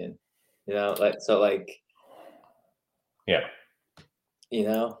opinion. You know, yeah. You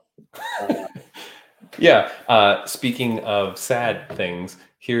know? Yeah. Speaking of sad things,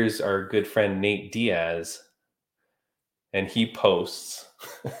 here's our good friend Nate Diaz, and he posts.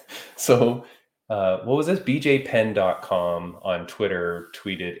 So what was this? BJPenn.com on Twitter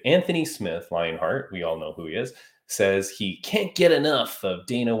tweeted, Anthony Smith, Lionheart, we all know who he is, says he can't get enough of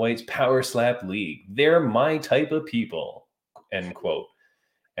Dana White's Power Slap League. They're my type of people, end quote.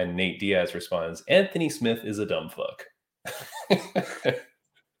 And Nate Diaz responds, Anthony Smith is a dumb fuck.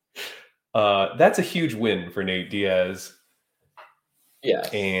 That's a huge win for Nate Diaz. Yeah.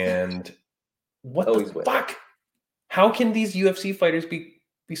 And what Always the fuck? How can these UFC fighters be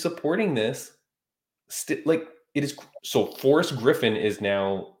supporting this? Like, it is so. Forrest Griffin is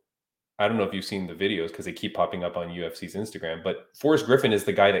now, I don't know if you've seen the videos because they keep popping up on UFC's Instagram, but Forrest Griffin is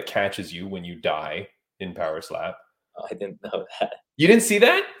the guy that catches you when you die in Power Slap. Oh, I didn't know that. You didn't see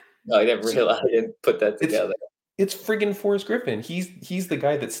that? No, I didn't realize. I didn't put that together. It's friggin' Forrest Griffin. He's the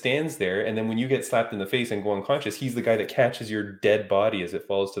guy that stands there, and then when you get slapped in the face and go unconscious, he's the guy that catches your dead body as it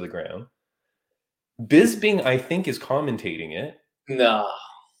falls to the ground. Bisping, I think, is commentating it. No.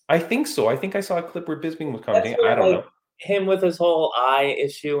 I think so. I think I saw a clip where Bisping was commentating. I don't know. Him with his whole eye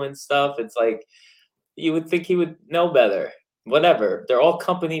issue and stuff, it's like you would think he would know better. Whatever. They're all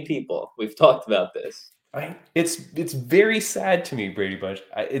company people. We've talked about this. It's very sad to me, Brady Bunch.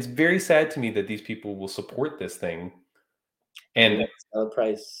 It's very sad to me that these people will support this thing. And the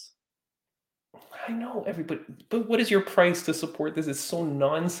price. I know everybody, but what is your price to support this? It's so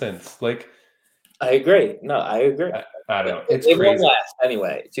nonsense. Like, I agree. No, I agree. I don't know. It's crazy. Won't last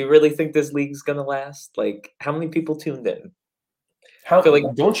anyway. Do you really think this league's gonna last? Like, how many people tuned in? How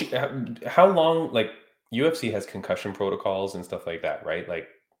long? Like, UFC has concussion protocols and stuff like that, right? Like,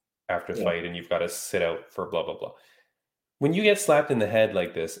 after the fight, and you've got to sit out for blah blah blah. When you get slapped in the head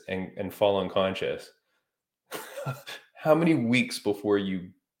like this and fall unconscious, how many weeks before you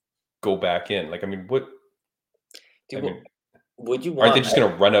go back in? Like, I mean, what? Would you want? Aren't they just going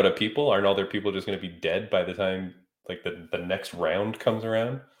to run out of people? Aren't all their people just going to be dead by the time like the next round comes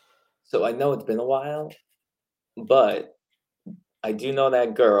around? So I know it's been a while, but I do know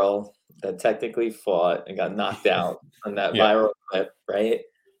that girl that technically fought and got knocked out on that viral clip, right?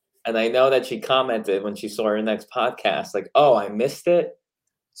 And I know that she commented when she saw her next podcast, like, oh, I missed it.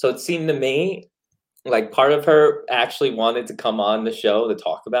 So it seemed to me like part of her actually wanted to come on the show to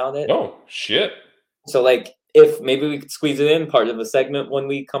talk about it. Oh, shit. So, like, if maybe we could squeeze it in, part of the segment one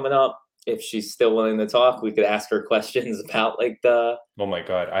week coming up, if she's still willing to talk, we could ask her questions about, like, the... Oh, my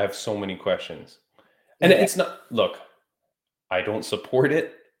God. I have so many questions. And it's not... Look, I don't support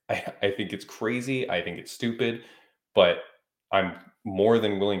it. I think it's crazy. I think it's stupid. But I'm more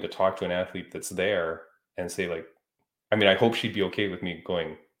than willing to talk to an athlete that's there and say, like... I mean, I hope she'd be okay with me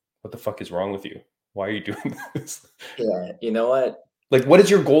going, what the fuck is wrong with you? Why are you doing this? Yeah, you know what? Like, what is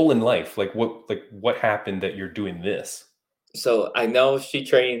your goal in life? Like, what happened that you're doing this? So I know she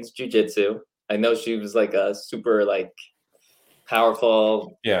trains jiu-jitsu. I know she was like a super like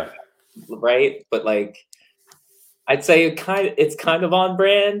powerful. Yeah. Right. But like, I'd say it's kind of on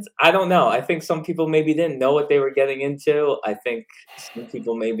brand. I don't know. I think some people maybe didn't know what they were getting into. I think some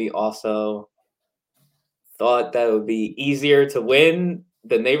people maybe also thought that it would be easier to win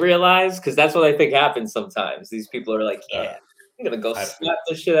than they realized. Cause that's what I think happens sometimes. These people are like, yeah. I'm gonna go slap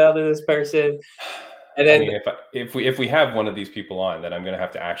the shit out of this person, and then I mean, if we have one of these people on, then I'm gonna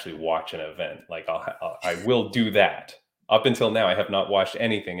have to actually watch an event. Like I will do that. Up until now, I have not watched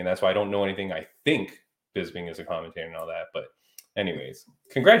anything, and that's why I don't know anything. I think Bisping is a commentator and all that, but anyways,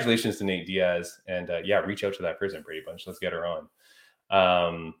 congratulations to Nate Diaz, and reach out to that person, Brady Bunch. Let's get her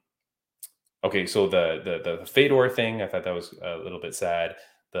on. Okay, so the Fedor thing, I thought that was a little bit sad.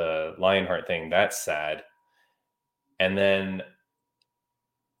 The Lionheart thing, that's sad. And then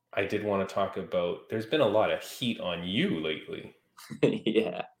I did want to talk about, there's been a lot of heat on you lately.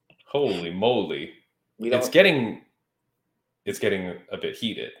 Yeah. Holy moly. It's getting a bit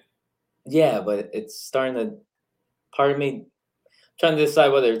heated. Yeah, but it's starting to, part of me trying to decide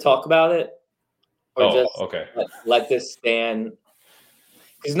whether to talk about it or let this stand.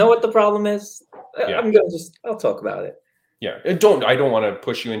 Because you know what the problem is? Yeah. I'll talk about it. Yeah. I don't want to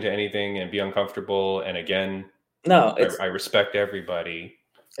push you into anything and be uncomfortable. And again, no, I respect everybody.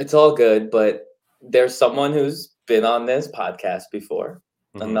 It's all good, but there's someone who's been on this podcast before,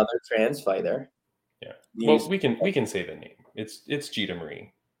 another trans fighter. Yeah. Well, we can say the name. It's Gita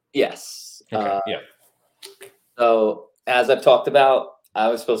Marie. Yes. Okay. Yeah. So as I've talked about, I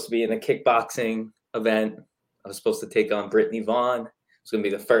was supposed to be in a kickboxing event. I was supposed to take on Brittany Vaughn. It's going to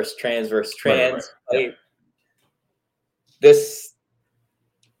be the first trans versus trans fight. Yeah. This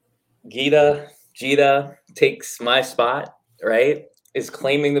Gita takes my spot, right? Is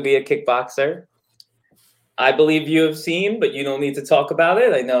claiming to be a kickboxer. I believe you have seen, but you don't need to talk about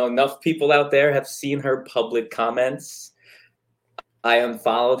it. I know enough people out there have seen her public comments. I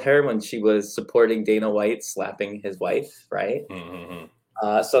unfollowed her when she was supporting Dana White slapping his wife, right?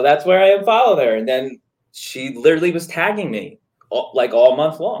 So that's where I unfollowed her. And then she literally was tagging me all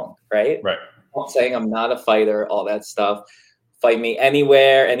month long, right? Right. Saying I'm not a fighter, all that stuff. Fight me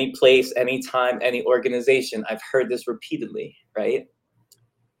anywhere, any place, anytime, any organization. I've heard this repeatedly, right?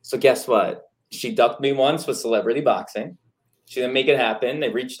 So guess what? She ducked me once with Celebrity Boxing. She didn't make it happen. They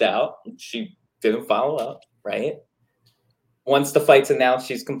reached out. She didn't follow up, right? Once the fight's announced,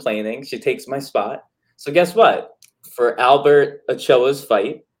 she's complaining. She takes my spot. So guess what? For Albert Ochoa's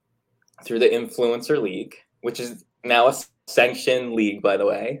fight through the Influencer League, which is now a sanctioned league, by the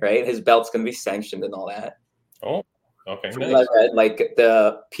way, right? His belt's going to be sanctioned and all that. Oh, okay. From what I read, like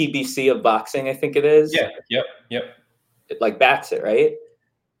the PBC of boxing, I think it is. Yeah, yep. It like backs it, right?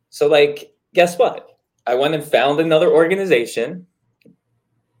 So like, guess what? I went and found another organization,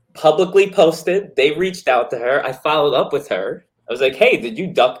 publicly posted. They reached out to her. I followed up with her. I was like, hey, did you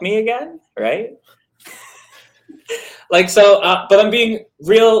duck me again? Right? Like, so, but I'm being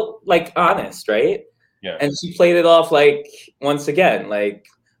real, like, honest, right? Yeah. And she played it off like, once again, like,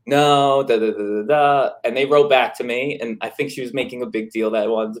 no, and they wrote back to me, and I think she was making a big deal that I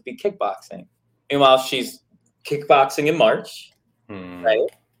wanted to be kickboxing. Meanwhile, she's kickboxing in March, right?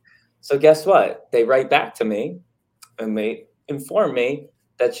 So guess what? They write back to me, and they inform me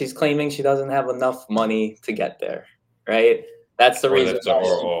that she's claiming she doesn't have enough money to get there, right? That's the reason.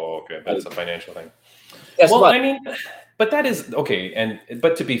 Okay. That's a financial thing. Guess what? I mean, but that is okay.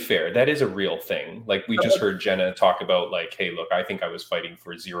 But to be fair, that is a real thing. Like we just heard Jenna talk about, like, hey, look, I think I was fighting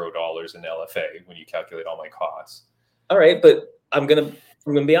for $0 in LFA when you calculate all my costs. All right, but I'm gonna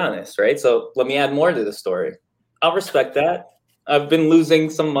be honest, right? So let me add more to the story. I'll respect that. I've been losing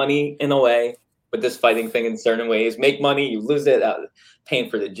some money in a way with this fighting thing in certain ways. Make money, you lose it,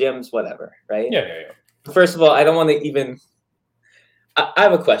 paying for the gyms, whatever, right? Yeah. First of all, I don't want to even. I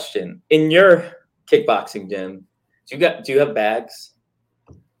have a question. In your kickboxing gym, do you have bags?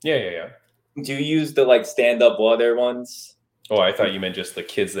 Yeah. Do you use the like stand-up water ones? Oh, I thought you meant just the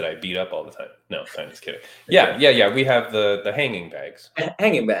kids that I beat up all the time. No, I'm just kidding. Yeah. We have the hanging bags.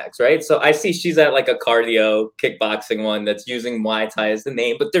 Hanging bags, right? So I see she's at like a cardio kickboxing one that's using Muay Thai as the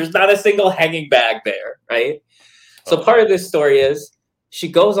name, but there's not a single hanging bag there, right? So part of this story is she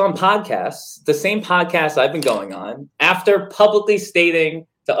goes on podcasts, the same podcast I've been going on, after publicly stating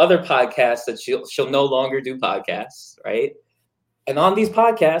to other podcasts that she'll no longer do podcasts, right? And on these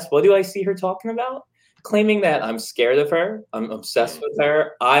podcasts, what do I see her talking about? Claiming that I'm scared of her, I'm obsessed with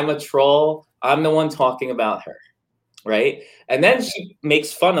her, I'm a troll, I'm the one talking about her, right? And then she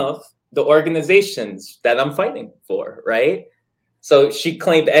makes fun of the organizations that I'm fighting for, right? So she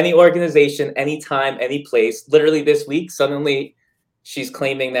claimed any organization, anytime, any place. Literally this week, suddenly she's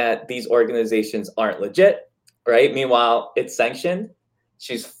claiming that these organizations aren't legit, right? Meanwhile, it's sanctioned.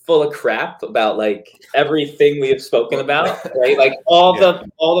 She's full of crap about like everything we have spoken about, right? Like all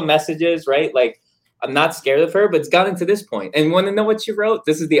the messages, right? Like, I'm not scared of her, but it's gotten to this point. And you want to know what she wrote?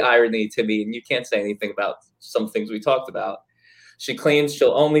 This is the irony to me, and you can't say anything about some things we talked about. She claims she'll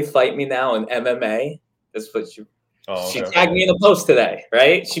only fight me now in MMA. That's what she tagged me in a post today,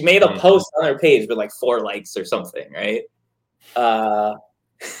 right? She made a post on her page with like 4 likes or something, right?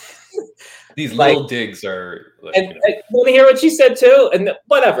 These little digs are like, and want to hear what she said too? And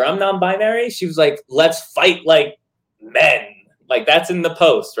whatever, I'm non-binary. She was like, let's fight like men. Like that's in the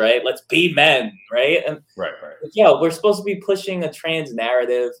post, right? Let's be men, right? And right. Yeah, we're supposed to be pushing a trans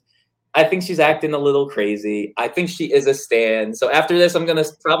narrative. I think she's acting a little crazy. I think she is a stan. So after this, I'm gonna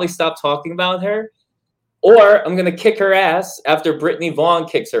probably stop talking about her, or I'm gonna kick her ass after Brittany Vaughn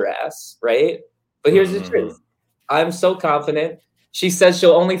kicks her ass, right? But here's the truth. I'm so confident. She says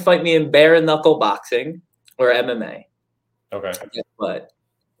she'll only fight me in bare knuckle boxing or MMA. Okay. Guess what?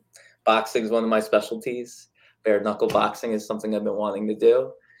 Boxing is one of my specialties. Bare knuckle boxing is something I've been wanting to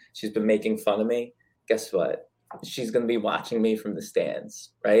do. She's been making fun of me. Guess what? She's going to be watching me from the stands,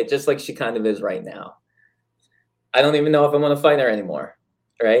 right? Just like she kind of is right now. I don't even know if I want to fight her anymore,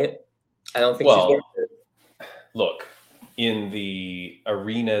 right? I don't think she's worth it. Look, in the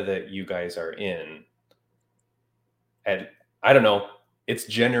arena that you guys are in, I don't know, it's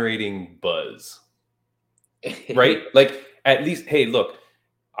generating buzz, right? Like at least, hey, look,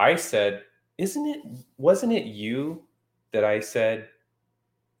 I said, wasn't it you that I said,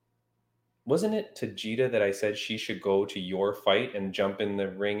 wasn't it to Jita that I said she should go to your fight and jump in the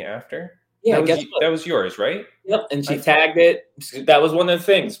ring after? Yeah, that was yours, right? Yep, and she tagged it. That was one of the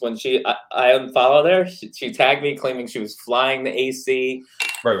things when I unfollowed her. She tagged me claiming she was flying the AC.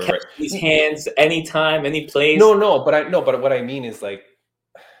 Right. These hands anytime, any place. No, but what I mean is like,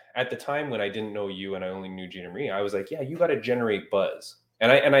 at the time when I didn't know you and I only knew Gina Marie, I was like, yeah, you got to generate buzz.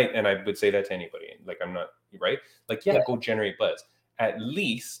 And I would say that to anybody. Like, I'm not right. Like, yeah, go generate buzz. At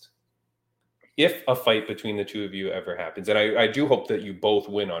least if a fight between the two of you ever happens, and I do hope that you both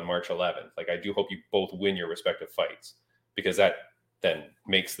win on March 11th. Like, I do hope you both win your respective fights, because that then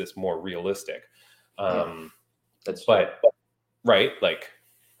makes this more realistic. That's but right. Like,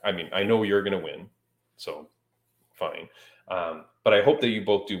 I mean, I know you're going to win, so fine. But I hope that you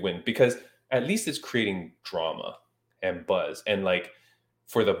both do win, because at least it's creating drama and buzz. And like,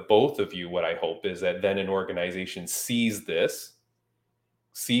 for the both of you, what I hope is that then an organization sees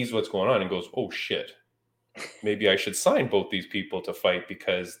what's going on and goes, oh shit, maybe I should sign both these people to fight,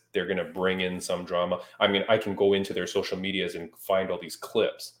 because they're going to bring in some drama. I mean, I can go into their social medias and find all these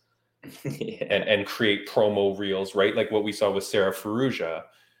clips and create promo reels, right? Like what we saw with Sarah Ferrugia,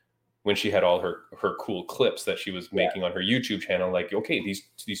 when she had all her cool clips that she was making on her YouTube channel. Like, okay,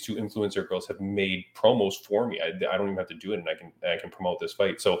 these two influencer girls have made promos for me. I don't even have to do it, and I can promote this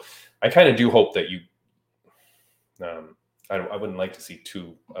fight. So I kind of do hope that you, I wouldn't like to see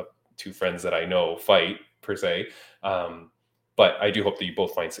two friends that I know fight per se. But I do hope that you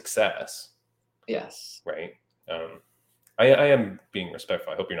both find success. Yes. Right. I am being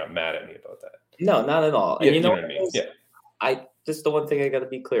respectful. I hope you're not mad at me about that. No, not at all. Yeah, and you know what I mean? Yeah. Just the one thing I got to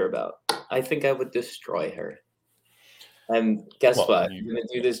be clear about. I think I would destroy her. And guess what? I'm going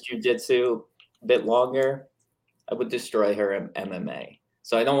to do this jiu-jitsu a bit longer. I would destroy her in MMA.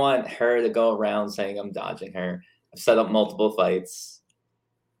 So I don't want her to go around saying I'm dodging her. I've set up multiple fights.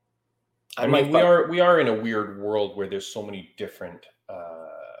 I mean, we are in a weird world where there's so many different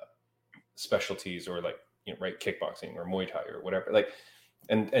specialties, or like, you know, right, kickboxing or Muay Thai or whatever. Like,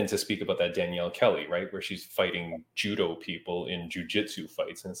 and to speak about that Danielle Kelly, right, where she's fighting judo people in jiu-jitsu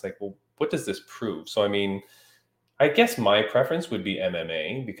fights, and it's like, well, what does this prove? So I mean, I guess my preference would be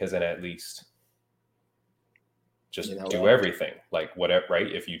MMA, because then at least just do everything, like whatever, right?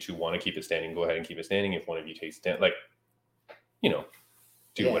 If you two want to keep it standing, go ahead and keep it standing. If one of you takes it, like, you know,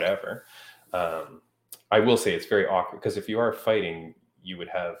 do whatever. I will say it's very awkward, because if you are fighting, you would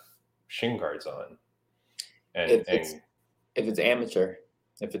have shin guards on. And if it's amateur,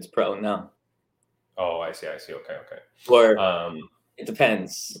 if it's pro, no. Oh, I see. Okay. Or it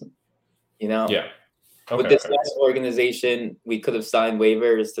depends, you know? Yeah. Okay, with this last organization, we could have signed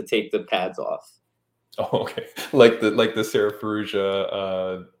waivers to take the pads off. Oh, okay. Like the Sarah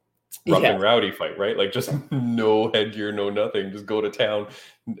Ferrugia rough and rowdy fight, right? Like, just no headgear, no nothing, just go to town,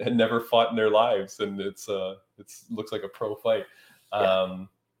 and never fought in their lives, and it's looks like a pro fight. All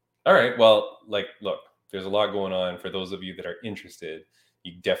right. Well, like, look, there's a lot going on. For those of you that are interested,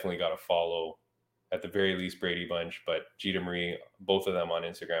 you definitely got to follow, at the very least, Brady Bunch, but Gita Marie, both of them on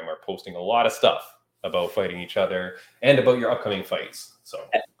Instagram, are posting a lot of stuff about fighting each other and about your upcoming fights. So,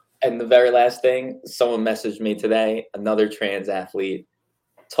 and the very last thing, someone messaged me today, another trans athlete,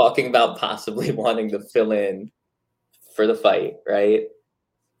 talking about possibly wanting to fill in for the fight, right?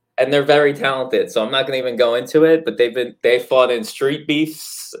 And they're very talented, so I'm not going to even go into it. But they fought in street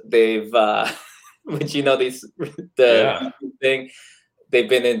beefs. They've which, you know, thing. They've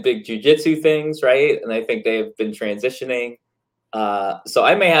been in big jiu-jitsu things, right? And I think they've been transitioning. So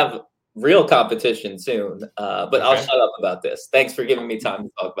I may have real competition soon. But okay. I'll shut up about this. Thanks for giving me time to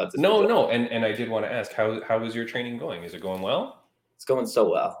talk about this. No. And I did want to ask, how is your training going? Is it going well? It's going so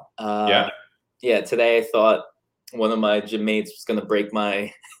well. Yeah. Today I thought one of my gym mates was going to break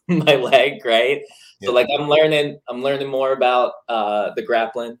my leg, right? So like I'm learning more about the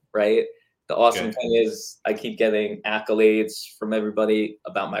grappling, right? The awesome thing is I keep getting accolades from everybody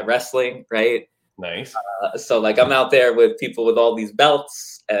about my wrestling, right? Nice. So like I'm out there with people with all these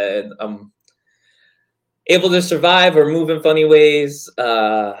belts, and I'm able to survive or move in funny ways.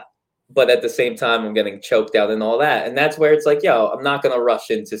 But at the same time, I'm getting choked out and all that. And that's where it's like, I'm not going to rush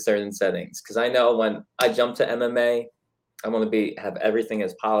into certain settings, because I know when I jump to MMA, I want to have everything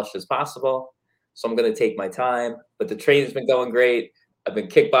as polished as possible. So I'm going to take my time. But the training's been going great. I've been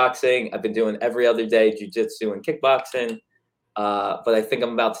kickboxing. I've been doing every other day jiu-jitsu and kickboxing. But I think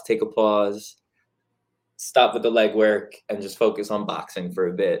I'm about to take a pause, stop with the leg work, and just focus on boxing for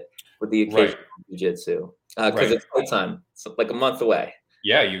a bit with the occasional jiu-jitsu. Because it's fight time. It's like a month away.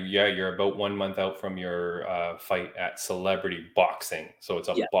 Yeah, you're about 1 month out from your fight at Celebrity Boxing. So it's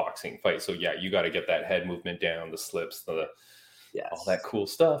a boxing fight. So you got to get that head movement down, the slips, all that cool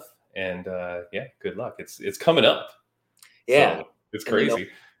stuff. And good luck. It's coming up. Yeah. So it's crazy.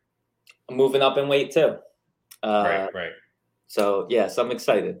 I'm moving up in weight too. Right. So so I'm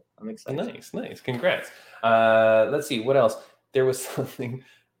excited. Nice. Congrats. Let's see what else. There was something.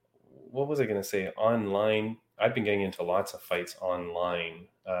 What was I going to say online? I've been getting into lots of fights online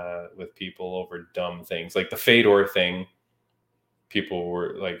with people over dumb things, like the Fedor thing. People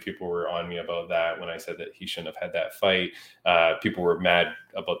were on me about that when I said that he shouldn't have had that fight. People were mad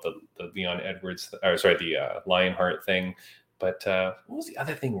about the Leon Edwards, the Lionheart thing. But what was the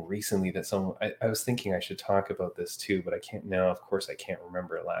other thing recently that I was thinking I should talk about this too, but I can't now. Of course, I can't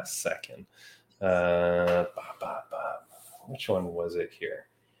remember it last second. Which one was it here?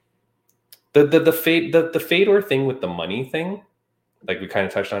 The Fedor thing with the money thing. Like we kind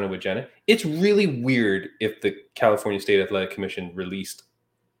of touched on it with Jenna. It's really weird if the California State Athletic Commission released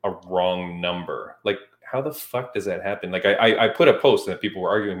a wrong number. Like, how the fuck does that happen? Like, I put a post and people were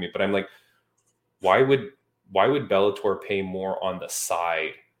arguing with me, but I'm like, why would Bellator pay more on the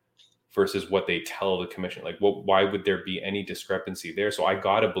side versus what they tell the commission? Like, why would there be any discrepancy there? So I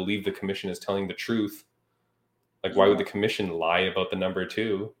gotta believe the commission is telling the truth. Like, why would the commission lie about the number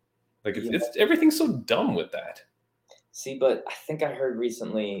too? Like, it's everything's so dumb with that. See, but I think I heard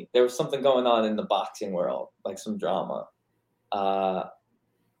recently there was something going on in the boxing world, like some drama.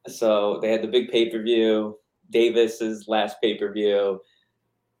 So they had the big pay-per-view, Davis's last pay-per-view.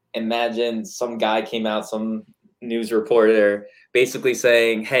 Imagine some guy came out, some news reporter, basically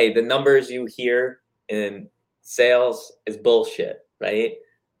saying, hey, the numbers you hear in sales is bullshit, right?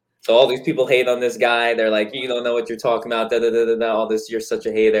 So all these people hate on this guy. They're like, you don't know what you're talking about, all this, you're such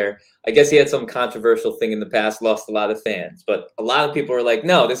a hater. I guess he had some controversial thing in the past, lost a lot of fans. But a lot of people were like,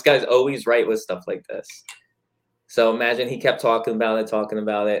 no, this guy's always right with stuff like this. So imagine he kept talking about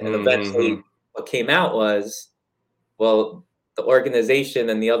it. And eventually what came out was, well, the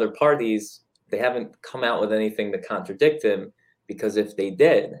organization and the other parties, they haven't come out with anything to contradict him, because if they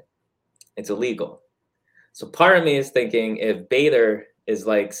did, it's illegal. So part of me is thinking, if Bader is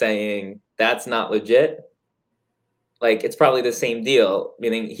like saying that's not legit, like it's probably the same deal,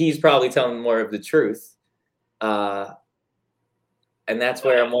 meaning he's probably telling more of the truth. And that's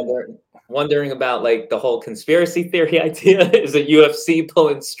where I'm wondering about like the whole conspiracy theory idea. Is it UFC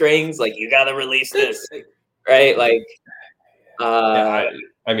pulling strings? Like, you got to release this, right? Like,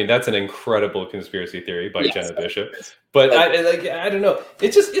 I mean, that's an incredible conspiracy theory by Jenna Bishop, but I don't know.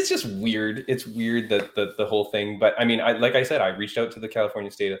 It's just weird. It's weird that the whole thing. But I mean, like I said, I reached out to the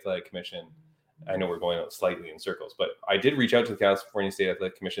California State Athletic Commission. I know we're going out slightly in circles, but I did reach out to the California State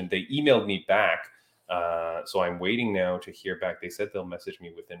Athletic Commission. They emailed me back, so I'm waiting now to hear back. They said they'll message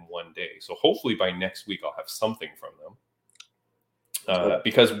me within 1 day, so hopefully by next week I'll have something from them.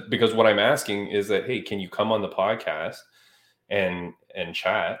 Because what I'm asking is that, hey, can you come on the podcast and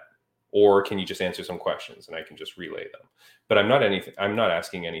chat, or can you just answer some questions and I can just relay them? But I'm not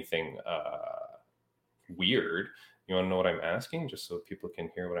asking anything weird. You want to know what I'm asking, just so people can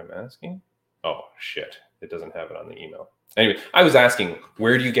hear what I'm asking? Oh shit, it doesn't have it on the email. Anyway, I was asking,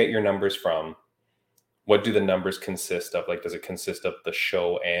 where do you get your numbers from? What do the numbers consist of? Like, does it consist of the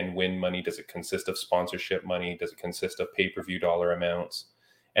show and win money? Does it consist of sponsorship money? Does it consist of pay-per-view dollar amounts?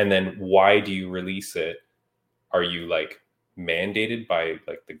 And then why do you release it? Are you like mandated by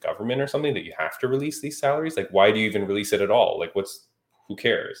like the government or something that you have to release these salaries? Like, why do you even release it at all? Like, who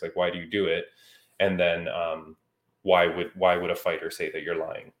cares? Like, why do you do it? And then why would a fighter say that you're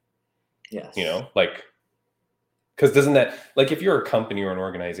lying? Yes. You know, like, because doesn't that, like, if you're a company or an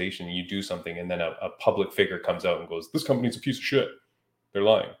organization, you do something and then a public figure comes out and goes, this company's a piece of shit, they're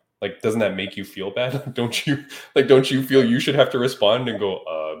lying. Like, doesn't that make you feel bad? Don't you feel you should have to respond and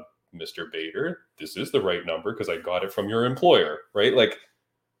go, Mr. Bader, this is the right number because I got it from your employer, right? Like,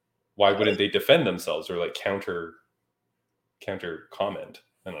 why wouldn't they defend themselves or like counter comment?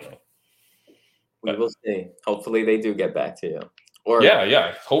 I don't know. We will see. Hopefully they do get back to you. Or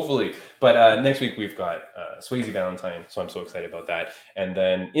yeah, hopefully. But next week we've got Swayze Valentine, so I'm so excited about that. And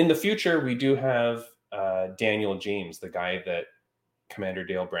then in the future we do have Daniel James, the guy that Commander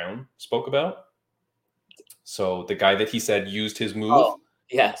Dale Brown spoke about. So the guy that he said used his move. Oh,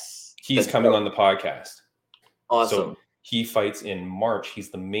 yes. He's coming on the podcast. Awesome. So he fights in March.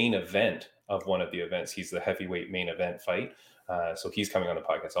 He's the main event of one of the events. He's the heavyweight main event fight. So he's coming on the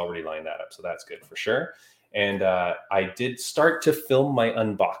podcast. Already lined that up. So that's good for sure. And I did start to film my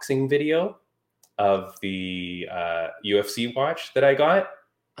unboxing video of the UFC watch that I got.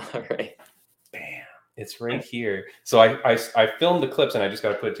 All right. Bam. It's right here. So I filmed the clips and I just got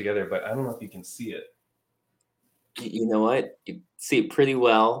to put it together, but I don't know if you can see it. You know what? You see it pretty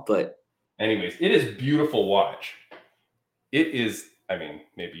well, but anyways, it is beautiful watch. It is, I mean,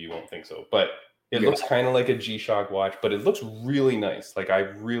 maybe you won't think so, but it looks kind of like a G-Shock watch, but it looks really nice. Like, I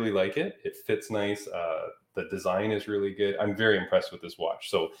really like it. It fits nice. The design is really good. I'm very impressed with this watch.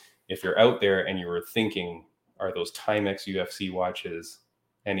 So if you're out there and you were thinking, are those Timex UFC watches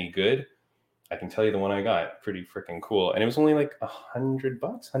any good? I can tell you the one I got. Pretty freaking cool. And it was only like $100,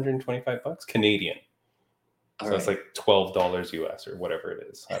 $125 Canadian. So it's like $12 US or whatever it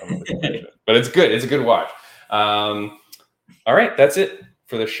is. I don't know the conversion. But it's good. It's a good watch. All right, that's it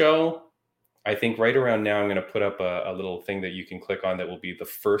for the show. I think right around now, I'm going to put up a little thing that you can click on that will be the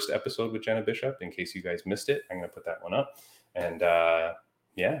first episode with Jenna Bishop, in case you guys missed it. I'm going to put that one up. And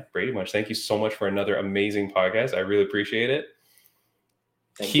yeah, Brady Bunch, thank you so much for another amazing podcast. I really appreciate it.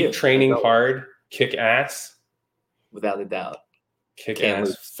 Keep training hard, kick ass. Without a doubt. Kick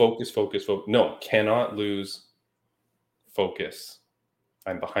ass, focus. No, cannot lose focus.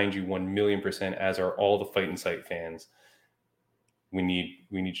 I'm behind you 1,000,000%, as are all the Fight Insight fans. We need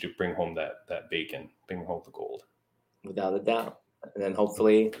you to bring home that bacon, bring home the gold. Without a doubt. And then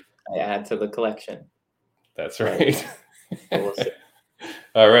hopefully I add to the collection. That's right.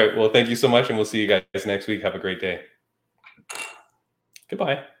 All right. Well, thank you so much, and we'll see you guys next week. Have a great day.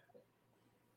 Goodbye.